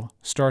article,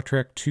 Star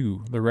Trek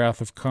II: The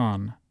Wrath of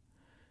Khan.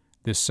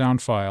 This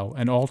sound file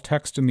and all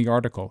text in the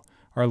article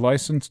are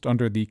licensed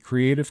under the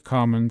Creative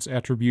Commons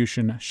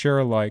Attribution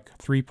Share-alike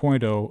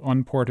 3.0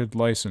 Unported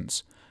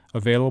license,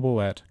 available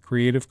at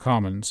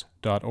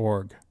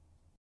creativecommons.org.